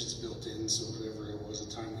executive sessions built in, so if ever there was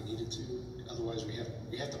a time we needed to? Otherwise, we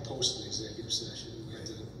have to post an executive session. We have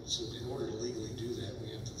to, so in order to legally do that,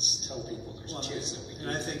 we have to tell people there's a chance that we do.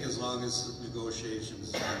 And I think as long as negotiations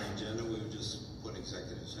is on the agenda, we would just put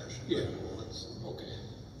executive session. Yeah. Bullets. Okay.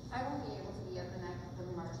 I won't be able to be at the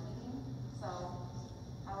March meeting, so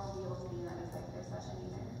I won't be able to be in that executive session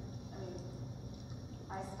either. I mean,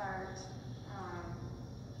 I start,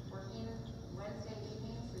 working Wednesday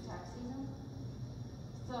evenings through tax season.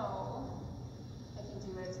 So I can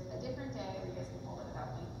do it a different day, or you guys can hold it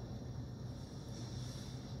without me.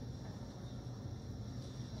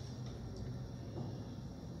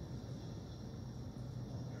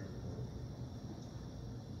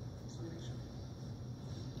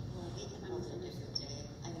 Well, we can hold it a different day.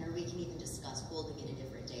 I mean, or we can even discuss holding it a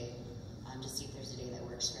different day, to see if there's a day that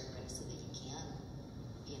works for everybody so that you can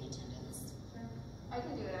be in attendance. Sure. I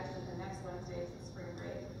can do it actually the next Wednesday, it's spring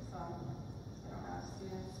break, so I don't have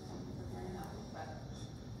students preparing that week, but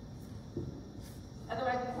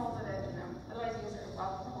otherwise we can hold it at, otherwise you guys are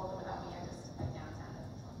welcome to hold it without me, I can't attend it,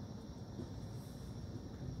 so.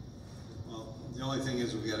 Well, the only thing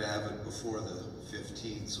is we gotta have it before the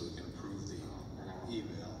 15th so we can approve the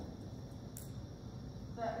email.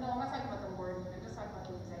 But, no, I'm not talking about the board meeting, I'm just talking about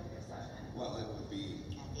the executive session. Well, it would be,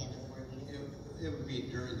 At the end of the board meeting. it would be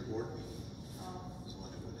during the board meeting Um, is when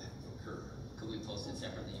it would occur. Could we post it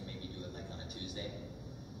separately and maybe do it like on a Tuesday?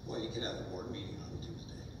 Well, you could have a board meeting on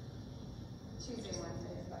Tuesday. Tuesday,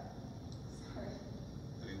 Wednesday, but, sorry.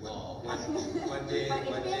 I mean, What day? But it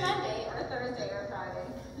could be a Monday or a Thursday or Friday.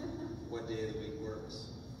 What day of the week works?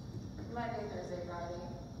 Monday, Thursday, Friday,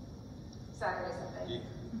 Saturday, Sunday.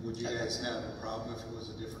 Would you guys have a problem if it was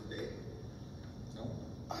a different day? No?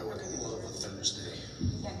 I would love a Thursday.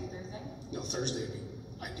 You can't do Thursday? No, Thursday would be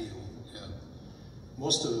ideal, yeah.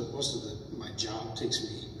 Most of my job takes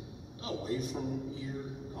me away from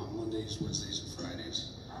here on Mondays, Wednesdays, and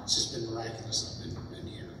Fridays. It's just been miraculous. I've been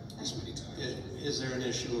here this many times. Is there an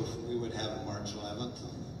issue if we would have it March 11th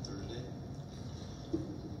on Thursday?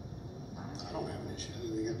 I don't have an issue. I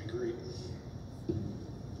think that'd be great.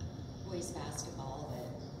 Boys basketball, but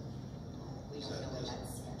we Is don't that- know what is- that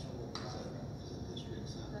schedule will be. Is it district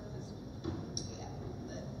center? Yeah,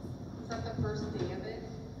 but Is that the first day of it?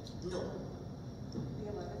 no, The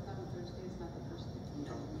 11th on Thursday is not the first day.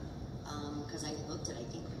 no. Because I looked at, I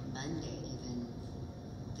think Monday, even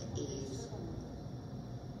the 8th.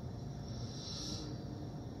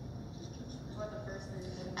 What the first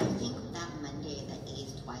Thursday? I think that Monday, the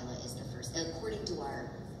 8th, Twyla, is the first, according to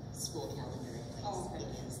our school calendar in place. Oh, okay.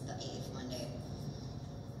 It is the 8th Monday.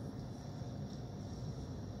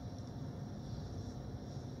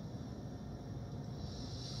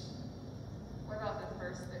 What about the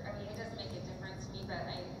first, I mean, it doesn't make a difference to me, but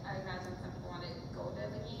I imagine some people want to go to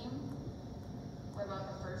the game. What about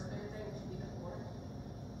the first Thursday, which would be the 4th?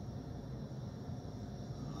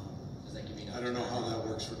 Does that give you enough I don't know how time? that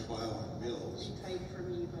works for Twyla and Mills. Pretty tight for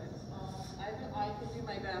me, but I can do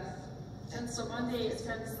my best. Since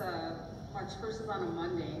March 1st is on a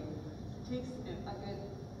Monday, it takes a good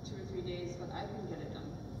 2 or 3 days, but I can get it done.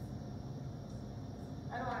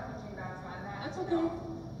 I don't want to put you guys on that. That's okay.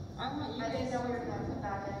 I want you I didn't guys. know we were going to put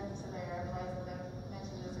that into there, otherwise I would have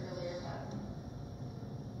mentioned this earlier, but.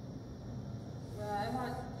 Well, I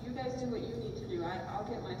want, you guys do what you need to do. I'll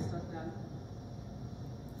get my stuff done.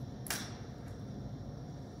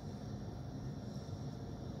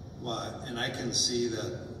 Well, and I can see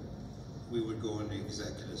that we would go into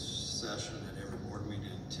executive session at every board meeting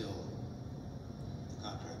until the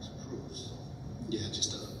contract's approved, so. Yeah,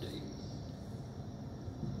 just an update.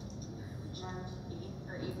 March 8th,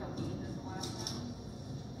 or April 8th is the last one,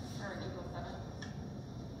 or April 7th.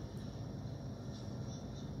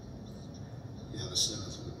 Yeah, the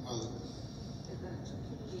 7th. Well,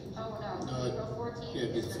 Oh, no, No, April 14th yeah,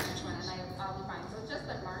 it'd be is the the next one, 14th. and I'll be fine. So it's just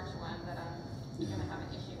the March one that I'm gonna have an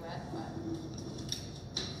issue with, but.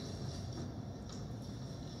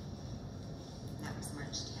 That was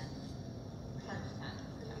March 10th. March 10th,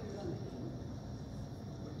 yeah.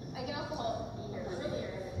 I can also be here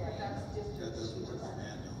earlier in the day. That doesn't work for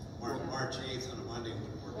Manuel. March 8th on a Monday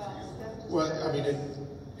wouldn't work for you. well, I mean,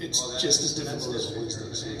 it's Well, just as that's difficult as a district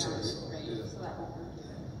Wednesday, so it's all right. Right, Yeah. so that won't work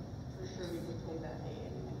either. For sure we could play that day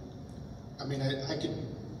anyway. I mean, I could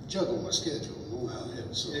juggle my schedule. Well,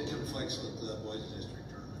 so. it conflicts with the boys district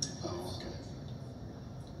tournament. Oh, okay.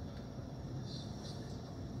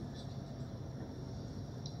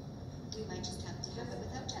 We might just have to have it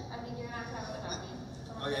without Jen. I mean, you're not gonna have it without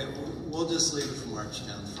me. Okay, we'll just leave it for March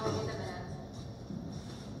 10th. I'll get the minutes.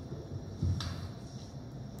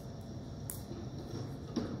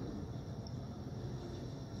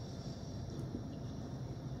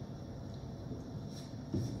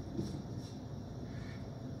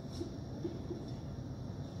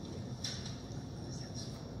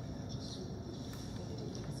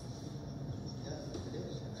 Yeah, it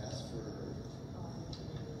is. Ask for.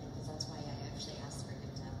 Because that's why I actually asked for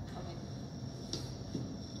him to. Okay.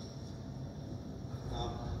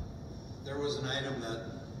 There was an item that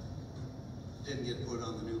didn't get put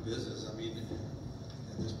on the new business. I mean,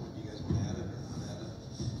 at this point, you guys want to add it or not add it?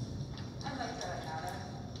 I'd like to add it.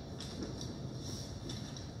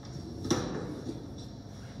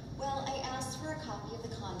 Well, I asked for a copy of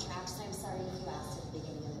the contracts, and I'm sorry if you asked at the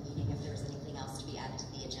beginning of the meeting if there was anything else to be added to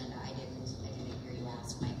the agenda. I didn't hear you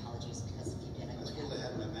ask. My apologies, because if you did, I I would suppose I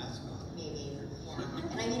have. had my mask on. Maybe, yeah.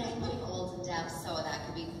 And I mean, I'm getting old and deaf, so that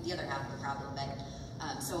could be the other half of the problem, but,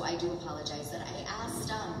 so I do apologize that I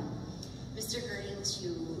asked, Mr. Girding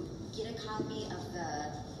to get a copy of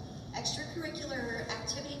the extracurricular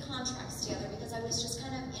activity contracts together, because I was just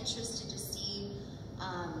kind of interested to see,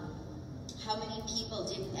 how many people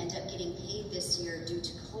didn't end up getting paid this year due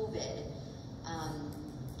to COVID.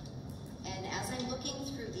 And as I'm looking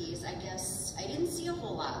through these, I guess I didn't see a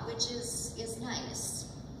whole lot, which is nice.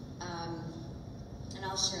 And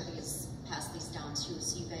I'll share these, pass these down too,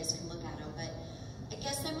 so you guys can look at them. But I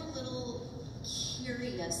guess I'm a little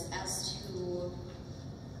curious as to.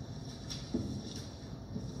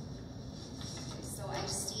 So I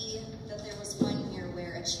see that there was one here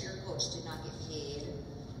where a cheer coach did not get paid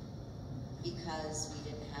because we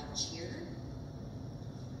didn't have cheer.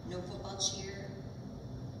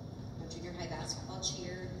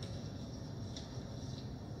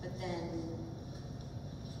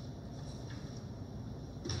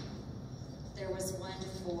 was one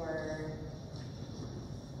for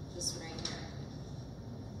this one right here.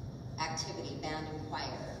 Activity, band and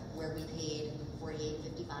choir, where we paid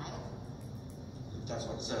 $48.55. That's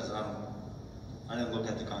what it says. I didn't look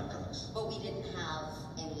at the contracts. But we didn't have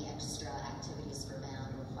any extra activities for band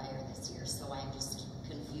or choir this year, so I'm just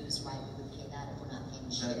confused why we would pay that if we're not paying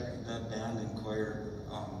cheer. That band and choir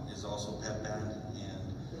is also pep band, and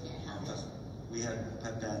We didn't have it. we had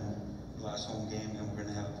pep band last home game, and we're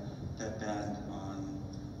gonna have pep band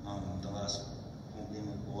on the last home game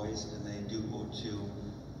with boys, and they do go to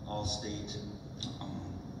all-state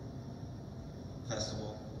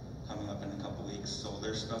festival coming up in a couple weeks, so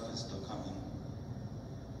their stuff is still coming.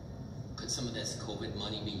 Could some of this COVID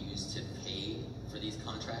money be used to pay for these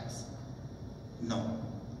contracts? No,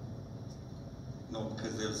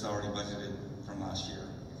 because it was already budgeted from last year.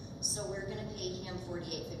 So we're gonna pay him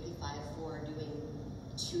 $48.55 for doing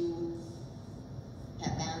 2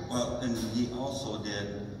 pep bands? Well, and he also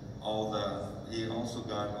did he also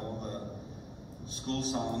got all the school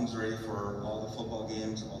songs ready for all the football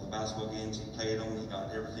games, all the basketball games. He played them, he got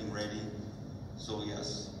everything ready. So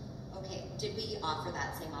yes. Okay, did we offer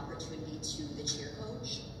that same opportunity to the cheer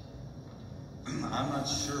coach? I'm not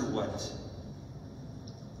sure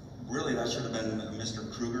really that should have been a Mr.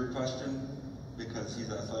 Kruger question, because he's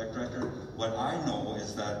the athletic director. What I know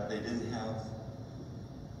is that they didn't have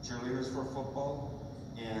cheerleaders for football,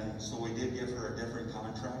 and so we did give her a different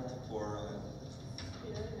contract for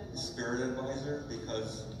a spirit advisor,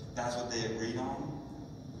 because that's what they agreed on.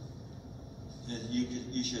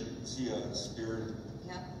 You should see a spirit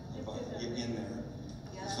Yep. in there.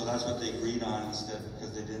 Yeah. So that's what they agreed on instead,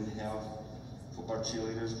 because they didn't have football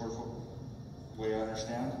cheerleaders for football. The way I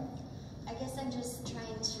understand. I guess I'm just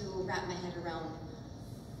trying to wrap my head around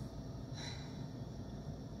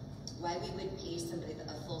why we would pay somebody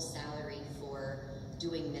a full salary for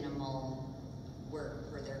doing minimal work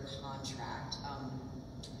for their contract.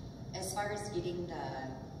 As far as getting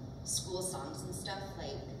the school songs and stuff,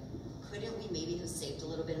 like, couldn't we maybe have saved a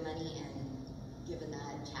little bit of money and given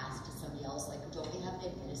that task to somebody else? Like, don't we have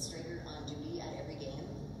an administrator on duty at every game?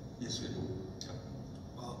 Yes, we do.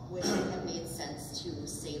 Would it have made sense to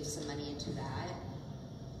save some money into that?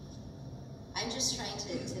 I'm just trying to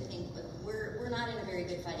think, but we're not in a very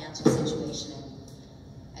good financial situation,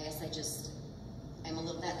 and I guess I'm a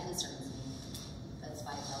little, that concerns me. That's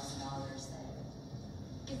 $5,000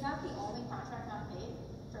 that. Is that the only contract not paid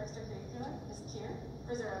for extracurricular? Is cheer?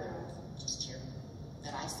 Or is there other ones? Just cheer,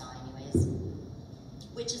 that I saw anyways.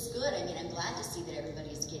 Which is good. I mean, I'm glad to see that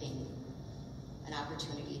everybody's getting an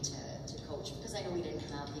opportunity to coach, because I know we didn't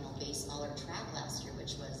have, baseball or track last year,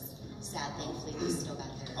 which was sad. Thankfully, we still got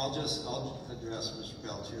there. I'll address Mr.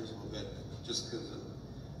 Peltier's a little bit, just because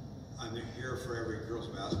I'm here for every girls'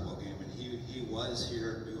 basketball game, and he was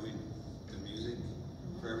here doing the music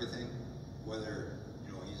for everything, whether,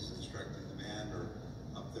 he's instructing the band or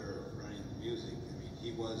up there running the music. I mean,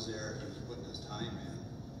 he was there, he was putting his time in.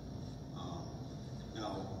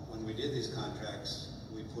 Now, when we did these contracts,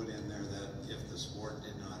 we put in there that if the sport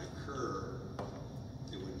did not occur,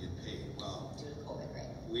 they wouldn't get paid. Well, Due to COVID, right?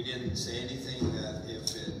 we didn't say anything that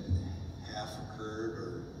if it half occurred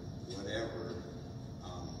or whatever.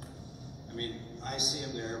 I mean, I see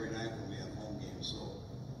him there every night when we have home games, so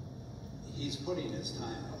he's putting his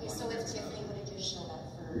time. Okay, so if Tiffany would have just showed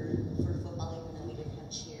up for football, even though we didn't have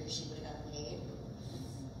cheer, she would have gotten paid.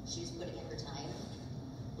 She's putting in her time.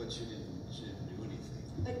 But she didn't do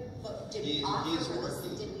anything. But did He's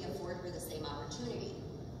working. did we afford her the same opportunity?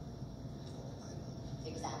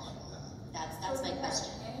 Exactly. That's So my we had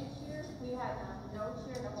question. Any cheer? We had no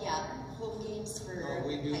cheer the whole Yeah, year. home games for No,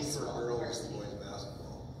 we do high for school, girls and varsity. boys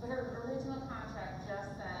basketball. But her original contract just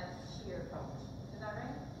said cheer coach. Is that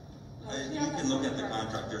right? No, she You has can that look at the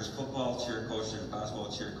contract. There's football cheer coach, there's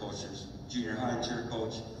basketball cheer coach, there's junior high cheer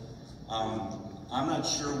coach. I'm not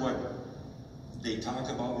sure what they talked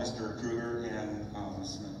about, Mr. Kruger and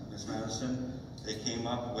Ms. Madison. They came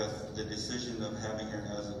up with the decision of having her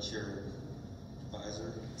as a cheer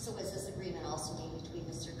advisor. So was this agreement also made between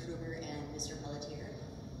Mr. Kruger and Mr. Pelletier?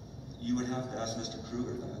 You would have to ask Mr.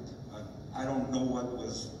 Kruger that. I don't know what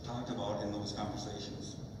was talked about in those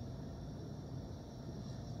conversations.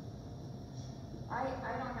 I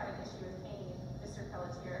don't have an issue with paying Mr.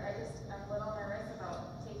 Pelletier. I'm a little nervous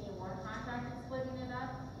about taking one contract and splitting it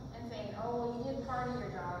up and saying, oh, well, you did part of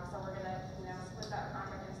your job, so we're gonna, split that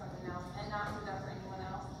contract into something else and not do that for anyone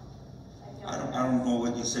else. I don't know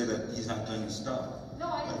what you say that he's not doing his stuff. No,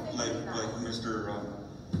 I didn't say he's not. Like Mr.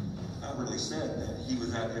 Albertley said, that he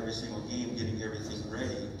was at every single game getting everything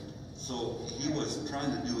ready. So he was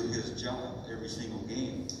trying to do his job every single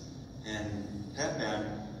game. And Pep Band,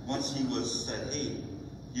 once he was said, hey,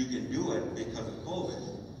 you can do it because of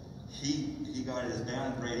COVID, he got his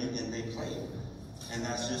band ready and they played. And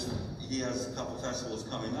that's just, he has a couple festivals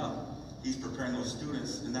coming up. He's preparing those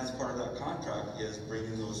students, and that's part of that contract, is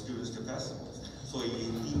bringing those students to festivals. So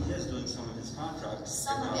he is doing some of his contract,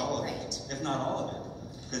 Some if of not it, all of right. it. If not all of it,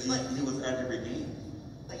 because he was at every game.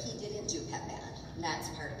 But he didn't do pep band. That's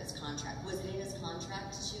part of his contract. Was it in his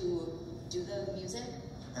contract to do the music?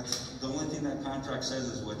 That's the only thing that contract says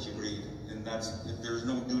is what you read, and that's, there's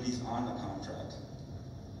no duties on the contract.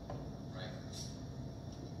 Right.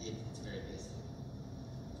 It's very basic.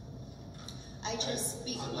 I just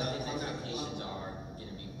speak. So what his expectations are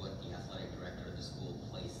gonna be what the athletic director of the school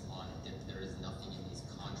placed on it. There is nothing in these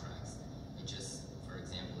contracts. It just, for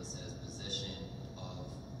example, it says position of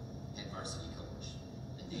head varsity coach,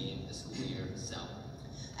 the name, the school year, salary.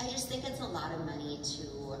 I just think it's a lot of money to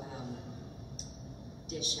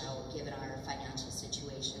dish out, given our financial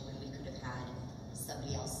situation, when we could have had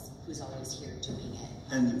somebody else who's always here doing it.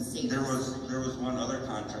 And save there us money. was one other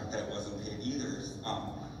contract that wasn't paid either.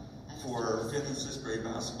 For 5th and 6th grade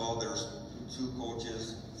basketball, there's 2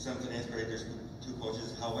 coaches. 7th and 8th grade, there's 2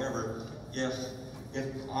 coaches. However, if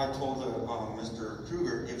I told Mr.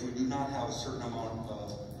 Kruger, if we do not have a certain amount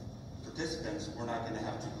of participants, we're not going to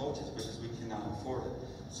have 2 coaches because we cannot afford it.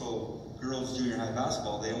 So girls junior high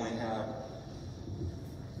basketball, they only had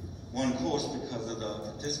 1 coach because of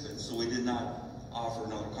the participants. So we did not offer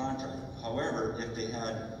another contract. However, if they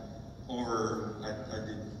had over, I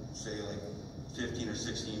did say like 15 or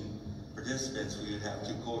 16 participants, we would have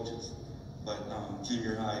 2 coaches. But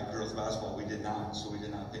junior high girls basketball, we did not, so we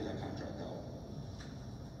did not pay that contract out.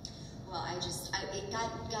 Well, it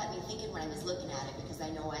got me thinking when I was looking at it, because I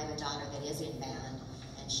know I have a daughter that is in band,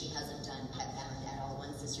 and she hasn't done pep band at all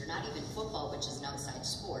once this year. Not even football, which is an outside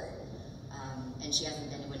sport. And she hasn't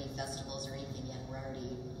been to any festivals or anything yet. We're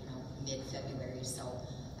already, mid-February, so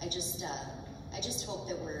I just hope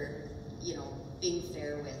that we're, being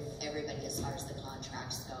fair with everybody as far as the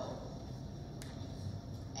contracts go.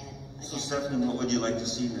 And again, So Stephanie, what would you like to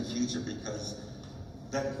see in the future? Because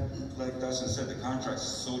that, like Dustin said, the contract's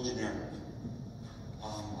so generic.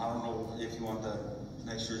 I don't know if you want the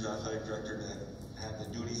next year's athletic director to have the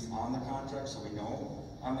duties on the contract so we know.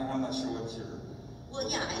 I'm not sure what your... well,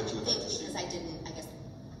 yeah, I what you would think like to see. because I guess,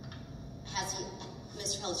 has he,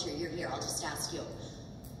 Mr. Pelletier, you're here, I'll just ask you.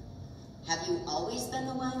 Have you always been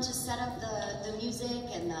the one to set up the music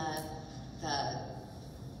and the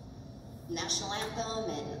national anthem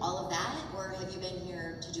and all of that, or have you been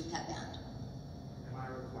here to do pep band? Am I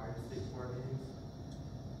required to speak board meetings?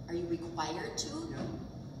 Are you required to? Yeah.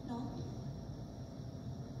 No.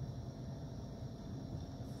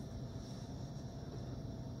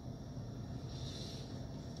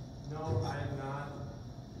 No, I have not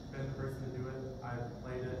been the person to do it. I've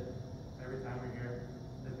played it every time we're here.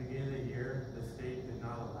 At the beginning of the year, the state did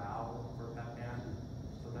not allow for pep band.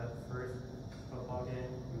 So that first football game,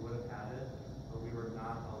 we would have had it, but we were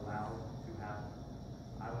not allowed to have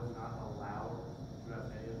it. I was not allowed to have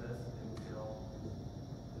any of this until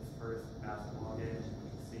this first basketball game,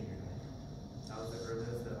 which was senior night. That was the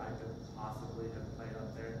earliest that I could possibly have played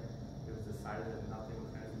up there. It was decided that nothing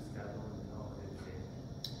was going to be scheduled until it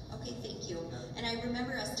changed. Okay, thank you. Yeah. And I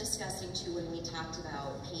remember us discussing too when we talked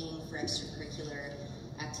about paying for extracurricular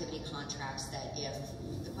activity contracts, that if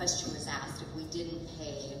the question was asked, if we didn't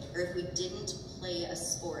pay, or if we didn't play a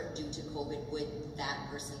sport due to COVID, would that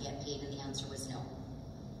person get paid? And the answer was no.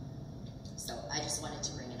 So I just wanted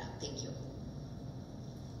to bring it up. Thank you.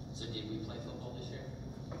 So did we play football this year?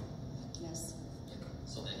 Yes. Yeah.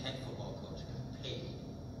 So the head football coach got paid,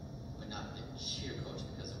 but not the cheer coach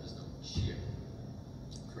because there was no cheer.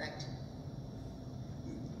 Correct.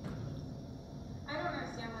 I don't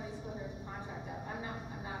understand why they split their contract up. I'm not,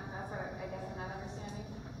 that's what I guess I'm not understanding.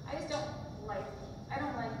 I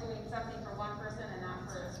don't like doing something for one person and not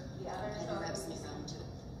for the other, And so. reps me around too.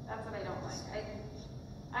 That's what I don't like.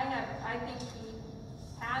 I think he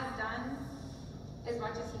has done as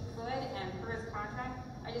much as he could, and for his contract,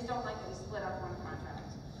 I just don't like that we split up one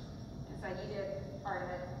contract. And so he did part of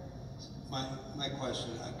it. My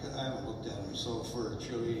question, I haven't looked at them, so for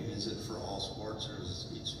cheerleading, is it for all sports, or does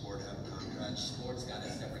each sport have a Each contract? sport's got a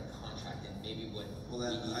separate contract, and maybe what Well, we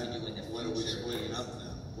then, need to do in the future what are we splitting is- up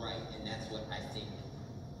then? Right, and that's what I think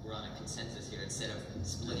we're on a consensus here. Instead of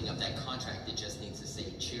splitting up that contract, it just needs to say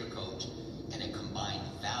cheer coach and a combined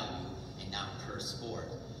value and not per sport,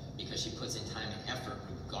 because she puts in time and effort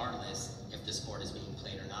regardless if the sport is being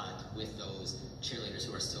played or not with those cheerleaders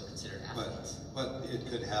who are still considered athletes. But it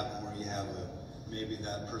could happen where you have maybe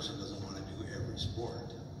that person doesn't want to do every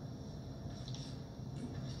sport.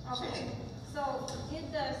 Okay, so did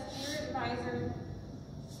did the spirit advisor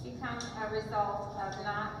become a result of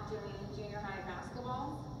not doing junior high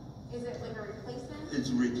basketball? Is it like a replacement? It's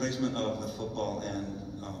a replacement of the football and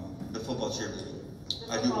the football cheerleading.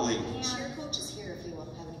 I do believe. Cheer coach is here if you will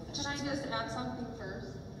have any questions. Can I just add something first?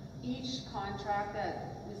 Each contract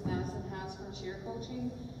that Ms. Madison has for cheer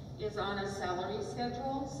coaching is on a salary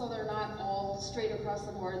schedule, so they're not all straight across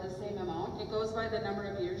the board the same amount. It goes by the number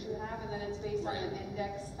of years you have, and then it's based on an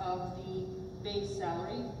index of the base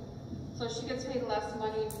salary. So she gets paid less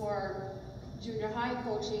money for junior high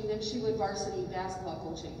coaching than she would varsity basketball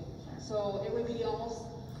coaching. So it would be almost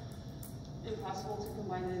impossible to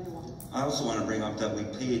combine it into one. I also want to bring up that we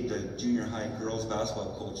paid the junior high girls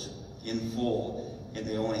basketball coach in full, and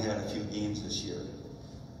they only had a few games this year.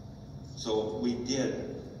 So we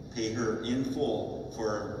did pay her in full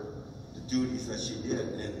for the duties that she did,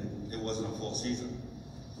 and it wasn't a full season.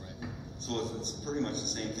 Right. So it's pretty much the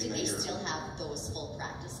same thing. Did that they you're, still have those full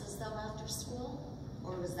practices though after school?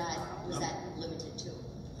 Or was that limited too?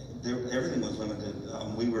 everything was limited.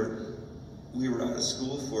 We were out of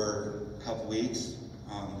school for a couple weeks,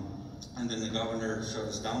 and then the governor shut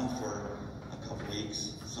us down for a couple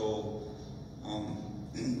weeks. So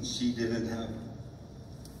she didn't have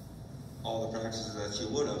all the practices that she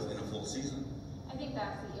would have in a full season. I think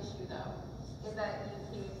that's the issue though, is that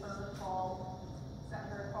you paid for her full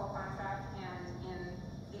contract, and in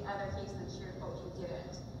the other case that cheer coach you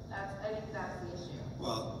didn't. I think that's the issue.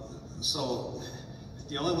 Well, so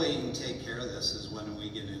the only way you can take care of this is when we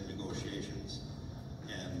get into negotiations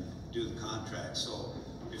and do the contract. So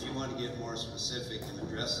if you want to get more specific and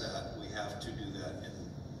address that, we have to do that in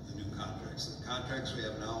the new contracts. The contracts we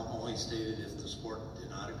have now only stated if the sport did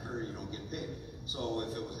not occur, you don't get paid. So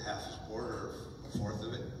if it was half a sport or a fourth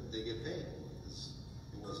of it, they get paid.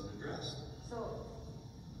 It wasn't addressed. So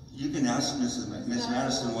You can ask Miss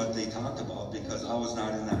Madison what they talked about, because I was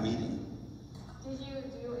not in that meeting. did you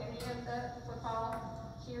do any of the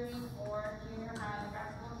football cheering or junior high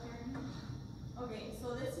basketball cheering? Okay,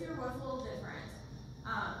 so this year was a little different.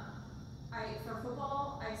 For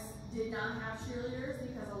football, I did not have cheerleaders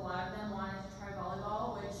because a lot of them wanted to try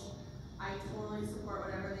volleyball, which I totally support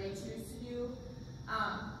whatever they choose to do.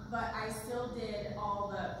 But I still did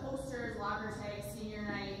all the posters, locker tags, senior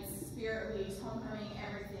nights, spirit weeks, homecoming,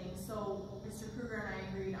 everything. So Mr. Kruger and I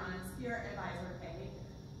agreed on spirit advisor pay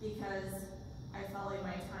because I felt like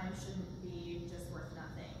my time shouldn't be just worth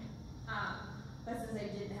nothing. But since I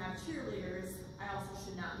didn't have cheerleaders, I also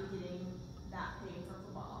should not be getting that paid for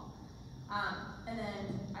football. And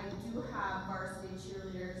then I do have varsity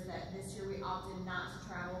cheerleaders that this year we opted not to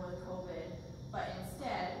travel with COVID, but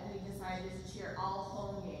instead we decided to cheer all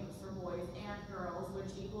home games for boys and girls,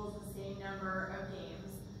 which equals the same number of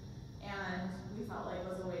games. And we felt like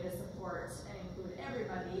it was a way to support and include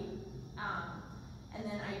everybody. And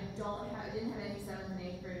then I didn't have any 7th and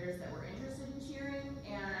 8th graders that were interested in cheering,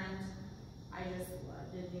 and I just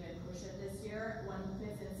didn't even push it this year. When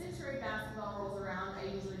 5th and 6th grade basketball rolls around, I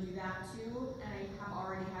usually do that too, and I have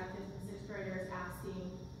already had 5th and 6th graders asking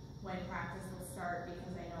when practice will start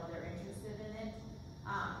because I know they're interested in it.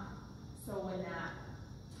 So when that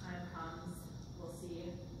time comes, we'll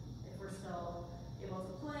see if we're still able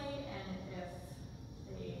to play, and if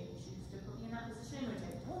they choose to put me in that position, which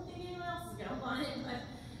I don't think anyone else is gonna want it, but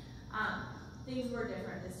things were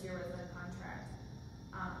different this year with the contract.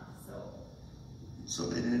 So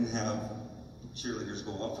they didn't have cheerleaders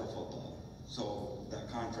go up for football. So that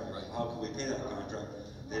contract, Right. How could we pay that contract?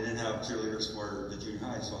 They didn't have cheerleaders for the junior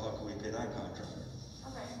high, so how could we pay that contract?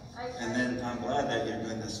 Okay. And then I'm glad that you're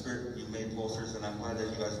doing the spirit, you made posters, and I'm glad that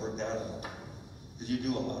you guys worked that out. Because you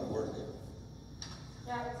do a lot of work.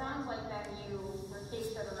 Yeah, it sounds like that you were paid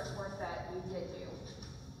for the work that you did do.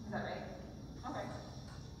 Is that right? Okay.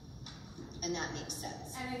 And that makes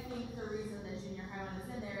sense. And I think the reason the junior high one is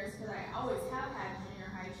in there is because I always have had junior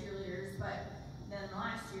high cheerleaders, but then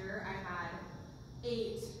last year I had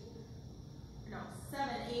 7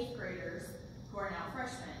 8th graders who are now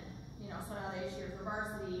freshmen. So now they cheer for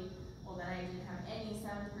varsity. Well, then I didn't have any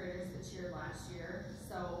 7th graders that cheered last year,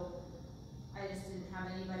 so I just didn't have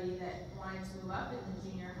anybody that wanted to move up in the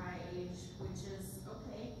junior high age, which is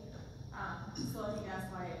okay. So I think that's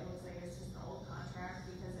why it looks like it's just an old contract,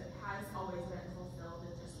 because it has always been fulfilled,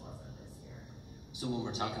 it just wasn't this year. So when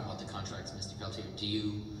we're talking about the contracts, Mr. Peltier, do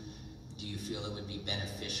you feel it would be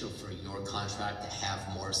beneficial for your contract to have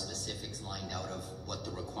more specifics lined out of what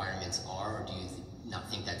the requirements are, or do you not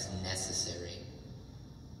think that's necessary,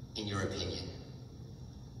 in your opinion?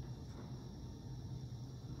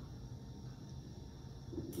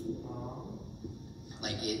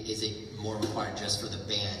 Like, is it more required just for the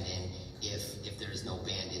band, and if there's no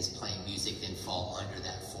band is playing music, then fall under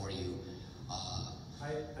that for you? I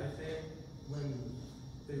think when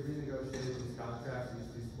they renegotiated these contracts, it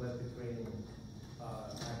used to be split between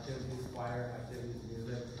activities choir, activities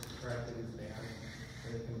music, or activities band,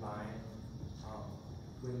 and they combined.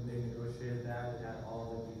 When they negotiated that, it had all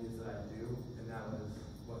the duties that I do, and that was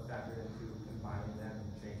what factored into combining them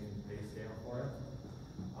and changing the pay scale for it.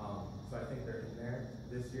 So I think they're in there.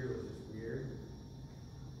 This year was just weird.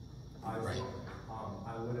 I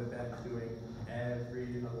would have been doing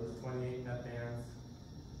every of those 28 pep bands,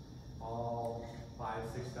 all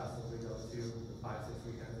 5-6 festivals we go to, the 5-6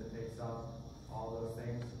 weekends it takes up, all those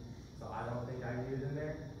things. So I don't think I need it in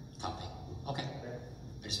there. Topic. Okay.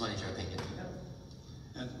 I just wanted your opinion. Yep.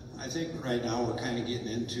 And I think right now we're kind of getting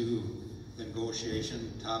into the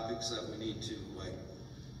negotiation topics that we need to, like,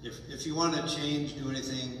 if you want to change, do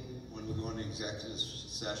anything, when we go into executive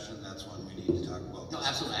session, that's when we need to talk about No, this.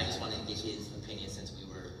 absolutely. I just wanted to get his opinion since we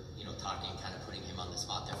were, talking, kind of putting him on the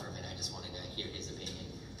spot there for a minute. I just wanted to hear his opinion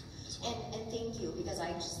as well. And thank you, because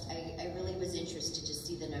I really was interested to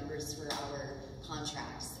see the numbers for our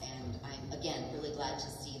contracts, and I'm, again, really glad to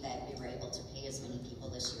see that we were able to pay as many people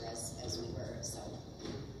this year as we were, so.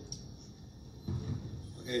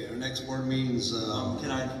 Okay, our next board meeting's,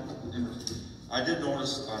 I did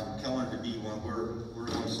notice on calendar B1, we're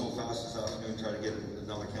going so fast this afternoon, try to get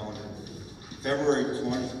another calendar. February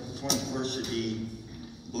 21st should be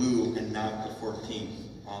blue and not the 14th.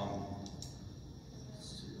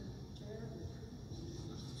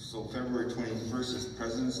 So February 21st is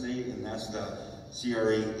President's Day, and that's the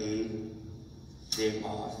CRA-A day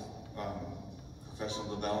off,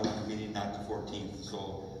 professional development meeting, not the 14th.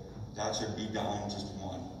 So that should be down just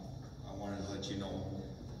one. I wanted to let you know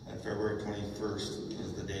that February 21st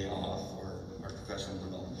is the day off for our professional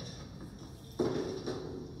development.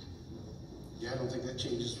 Yeah, I don't think that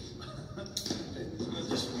changes.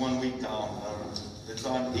 Just 1 week down. It's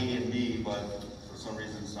on A and B, but for some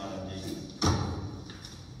reason it's not on D.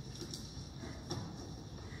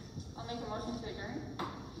 I'll make a motion to adjourn.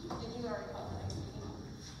 Did you already call the next meeting?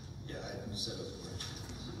 yeah, I said it.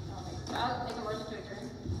 I'll make a motion to adjourn.